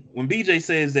BJ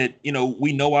says that, you know,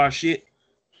 we know our shit.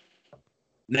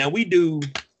 Now we do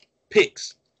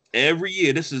picks every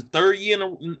year. This is third year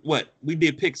in what? We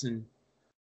did picks in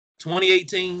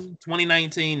 2018,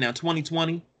 2019, now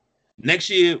 2020. Next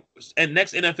year and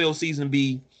next NFL season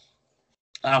be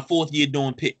our fourth year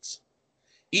doing picks.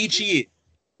 Each year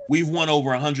we've won over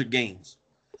 100 games.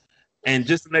 And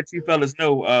just to let you fellas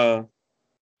know,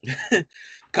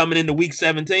 coming into week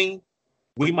 17,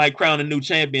 we might crown a new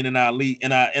champion in our league,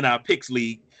 in our picks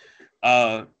league.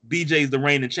 BJ's the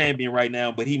reigning champion right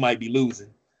now, but he might be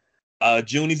losing.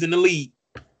 Junie's in the lead,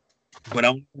 but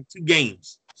only 2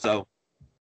 games. So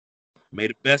may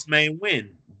the best man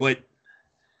win. But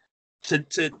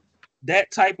to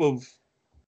that type of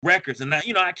records, and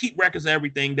I keep records of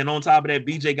everything. Then on top of that,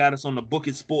 BJ got us on the Book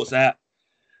It Sports app.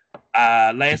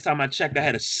 Last time I checked, I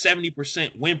had a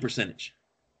 70% win percentage.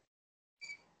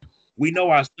 We know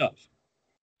our stuff.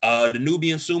 The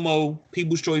Nubian Sumo,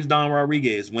 People's Choice, Don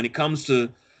Rodriguez. When it comes to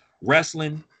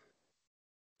wrestling,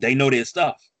 they know their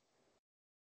stuff.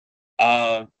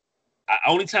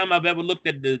 Only time I've ever looked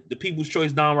at the People's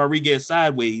Choice, Don Rodriguez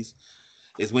sideways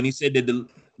is when he said that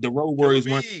the Road Warriors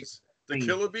weren't the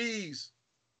Killer Bees.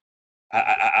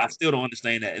 I still don't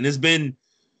understand that, and it's been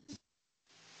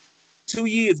 2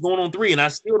 years going on 3, and I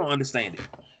still don't understand it.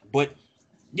 But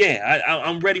yeah,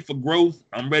 I'm ready for growth.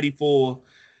 I'm ready for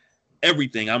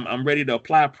everything. I'm ready to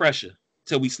apply pressure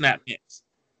till we snap next.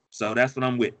 So that's what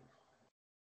I'm with.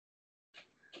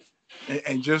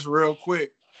 And just real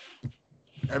quick,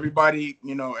 everybody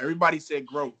said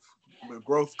growth, but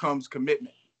growth comes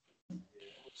commitment.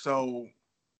 So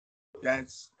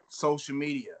that's social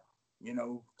media. You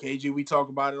know, KG, we talk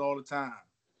about it all the time.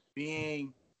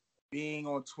 Being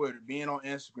on Twitter, being on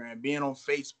Instagram, being on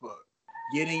Facebook,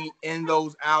 getting in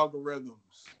those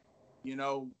algorithms, you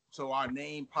know, so our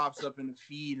name pops up in the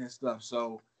feed and stuff.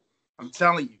 So I'm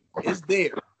telling you, it's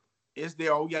there. It's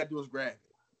there. All we gotta do is grab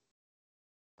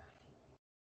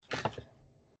it.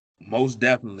 Most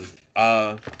definitely.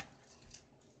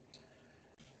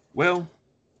 Well,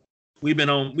 we've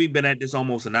been at this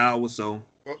almost an hour, so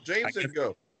Well, James didn't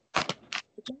go. I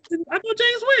thought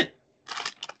James went.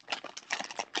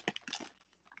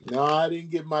 No, I didn't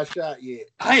get my shot yet.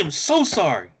 I am so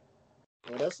sorry.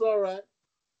 Well, that's all right.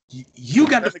 You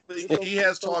got to. He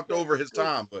has talked over his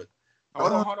time, but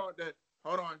hold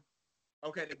on.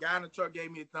 Okay, the guy in the truck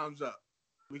gave me a thumbs up.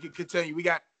 We can continue. We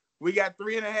got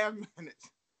 3.5 minutes.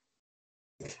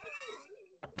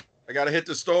 I gotta hit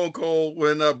the Stone Cold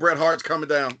when Bret Hart's coming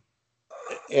down.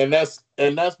 And that's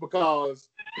because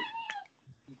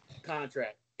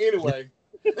contract. Anyway.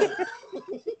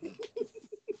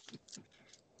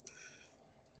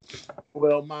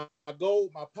 Well, my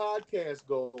podcast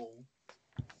goal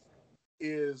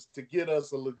is to get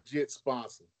us a legit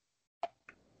sponsor,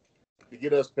 to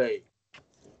get us paid.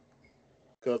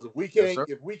 Because if we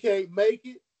can't make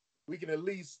it, we can at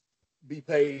least be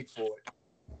paid for it.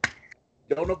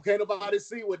 Can't nobody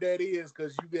see what that is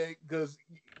because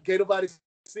can't nobody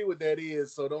see what that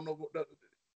is. So don't know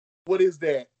what is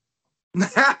that.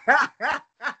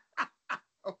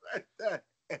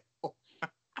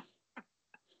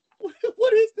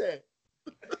 What is that?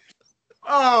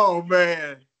 Oh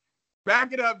man,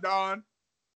 back it up, Don.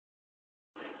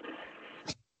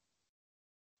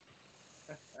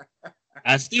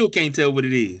 I still can't tell what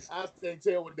it is. I can't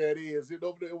tell what that is. It's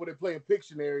over there when they're playing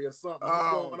Pictionary or something.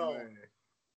 What's going on? Man.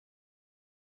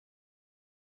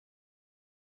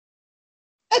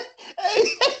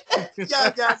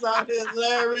 Y'all guys out here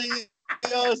hilarious.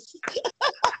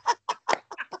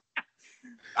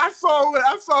 I saw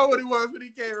what it was when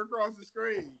he came across the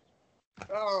screen.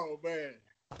 Oh man.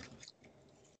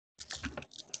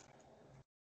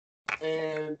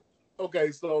 And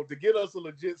okay, so to get us a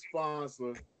legit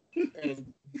sponsor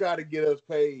and try to get us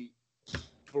paid,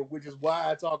 for which is why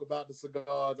I talk about the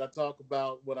cigars, I talk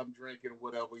about what I'm drinking,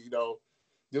 whatever, you know.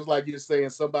 Just like you're saying,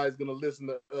 somebody's gonna listen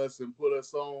to us and put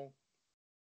us on.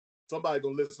 Somebody's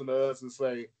gonna listen to us and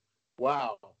say,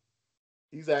 "Wow,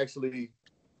 he's actually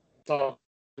talking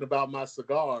about my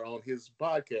cigar on his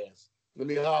podcast. Let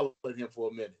me holler at him for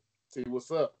a minute, see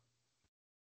what's up."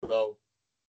 So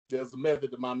there's a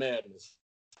method to my madness.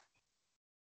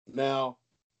 Now,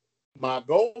 my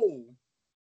goal,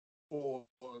 for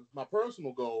my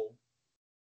personal goal,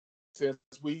 since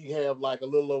we have like a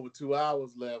little over 2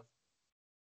 hours left,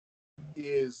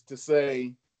 is to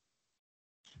say,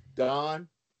 Don,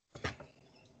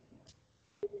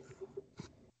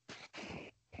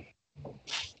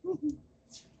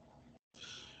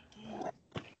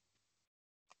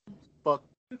 fuck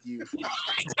you.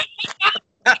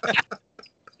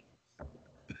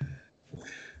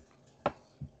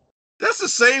 That's the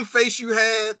same face you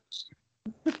had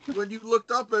when you looked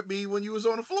up at me when you was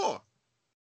on the floor.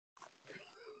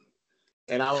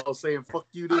 And I was saying, fuck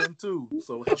you then too.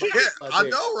 So how about Yeah, that? I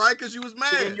know, right? Because you was In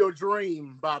mad. your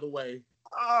dream, by the way.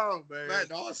 Oh man. Man,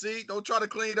 no, see, don't try to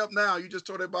clean it up now. You just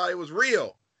told everybody it was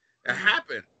real. It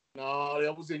happened. No,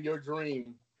 that was in your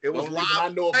dream. It was The only reason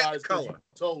live I know about it is 'cause color.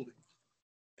 you told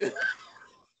it.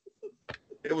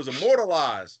 It was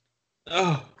immortalized.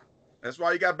 Oh. That's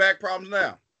why you got back problems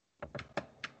now.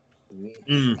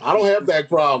 I don't have back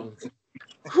problems.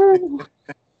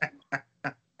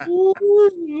 Ooh,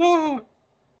 Lord.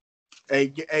 Hey,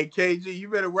 KG, you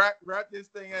better wrap this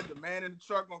thing at the man in the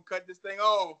truck gonna cut this thing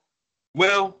off.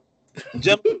 Well,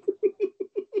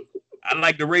 I'd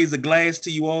like to raise a glass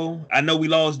to you all. I know we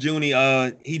lost Junie.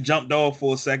 He jumped off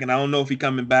for a second. I don't know if he's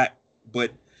coming back,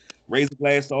 but raise a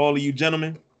glass to all of you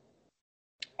gentlemen.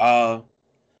 It's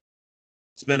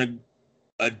been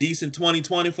a decent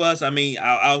 2020 for us. I mean,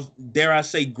 I'll dare I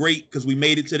say great, because we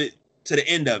made it to the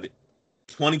end of it.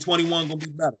 2021 gonna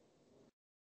be better.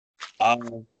 I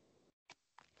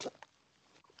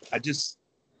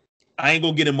ain't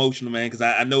gonna get emotional, man, because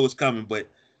I know it's coming. But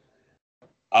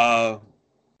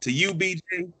to you,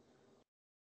 BJ,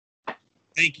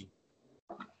 thank you,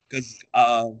 because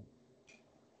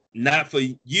not for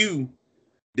you,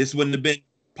 this wouldn't have been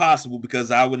possible,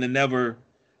 because I would have never,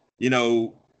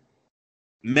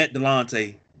 met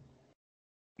Delonte,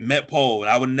 met Paul.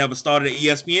 I would have never started at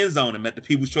ESPN Zone and met the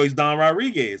People's Choice Don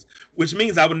Rodriguez, which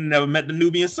means I would have never met the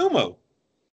Nubian Sumo.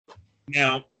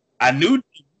 Now,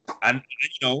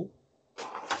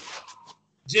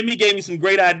 Jimmy gave me some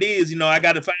great ideas. I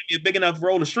got to find me a big enough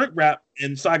roll of shrink wrap,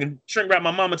 and so I can shrink wrap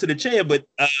my mama to the chair. But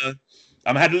I'm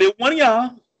gonna have to live with one of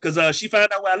y'all, because she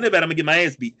found out where I live at. I'm gonna get my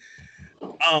ass beat.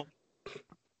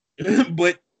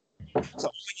 But so,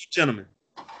 you gentlemen,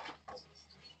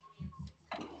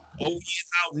 old year's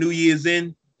out, New Year's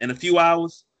in a few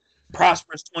hours.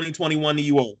 Prosperous 2021 to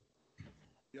you all.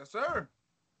 Yes, sir.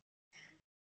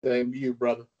 Same to you,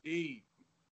 brother. Indeed.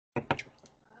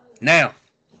 Now,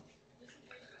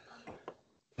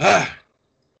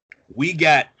 we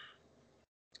got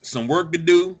some work to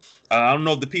do. I don't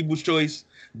know if the People's Choice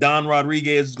Don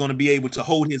Rodriguez is going to be able to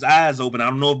hold his eyes open. I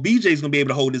don't know if BJ is going to be able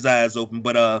to hold his eyes open,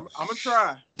 but I'm gonna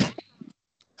try.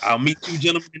 I'll meet you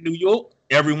gentlemen in New York.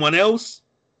 Everyone else,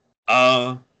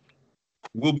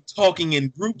 we'll be talking in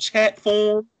group chat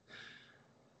form.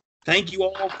 Thank you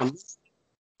all for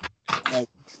listening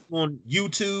on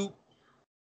YouTube.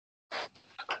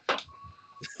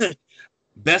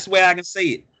 Best way I can say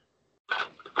it.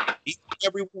 Each and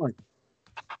every one.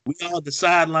 We are the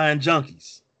sideline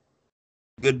junkies.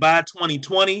 Goodbye,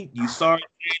 2020. You sorry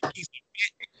piece of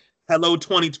shit. Hello,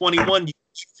 2021. You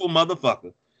beautiful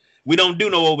motherfucker. We don't do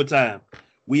no overtime.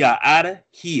 We are out of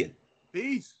here.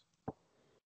 Peace.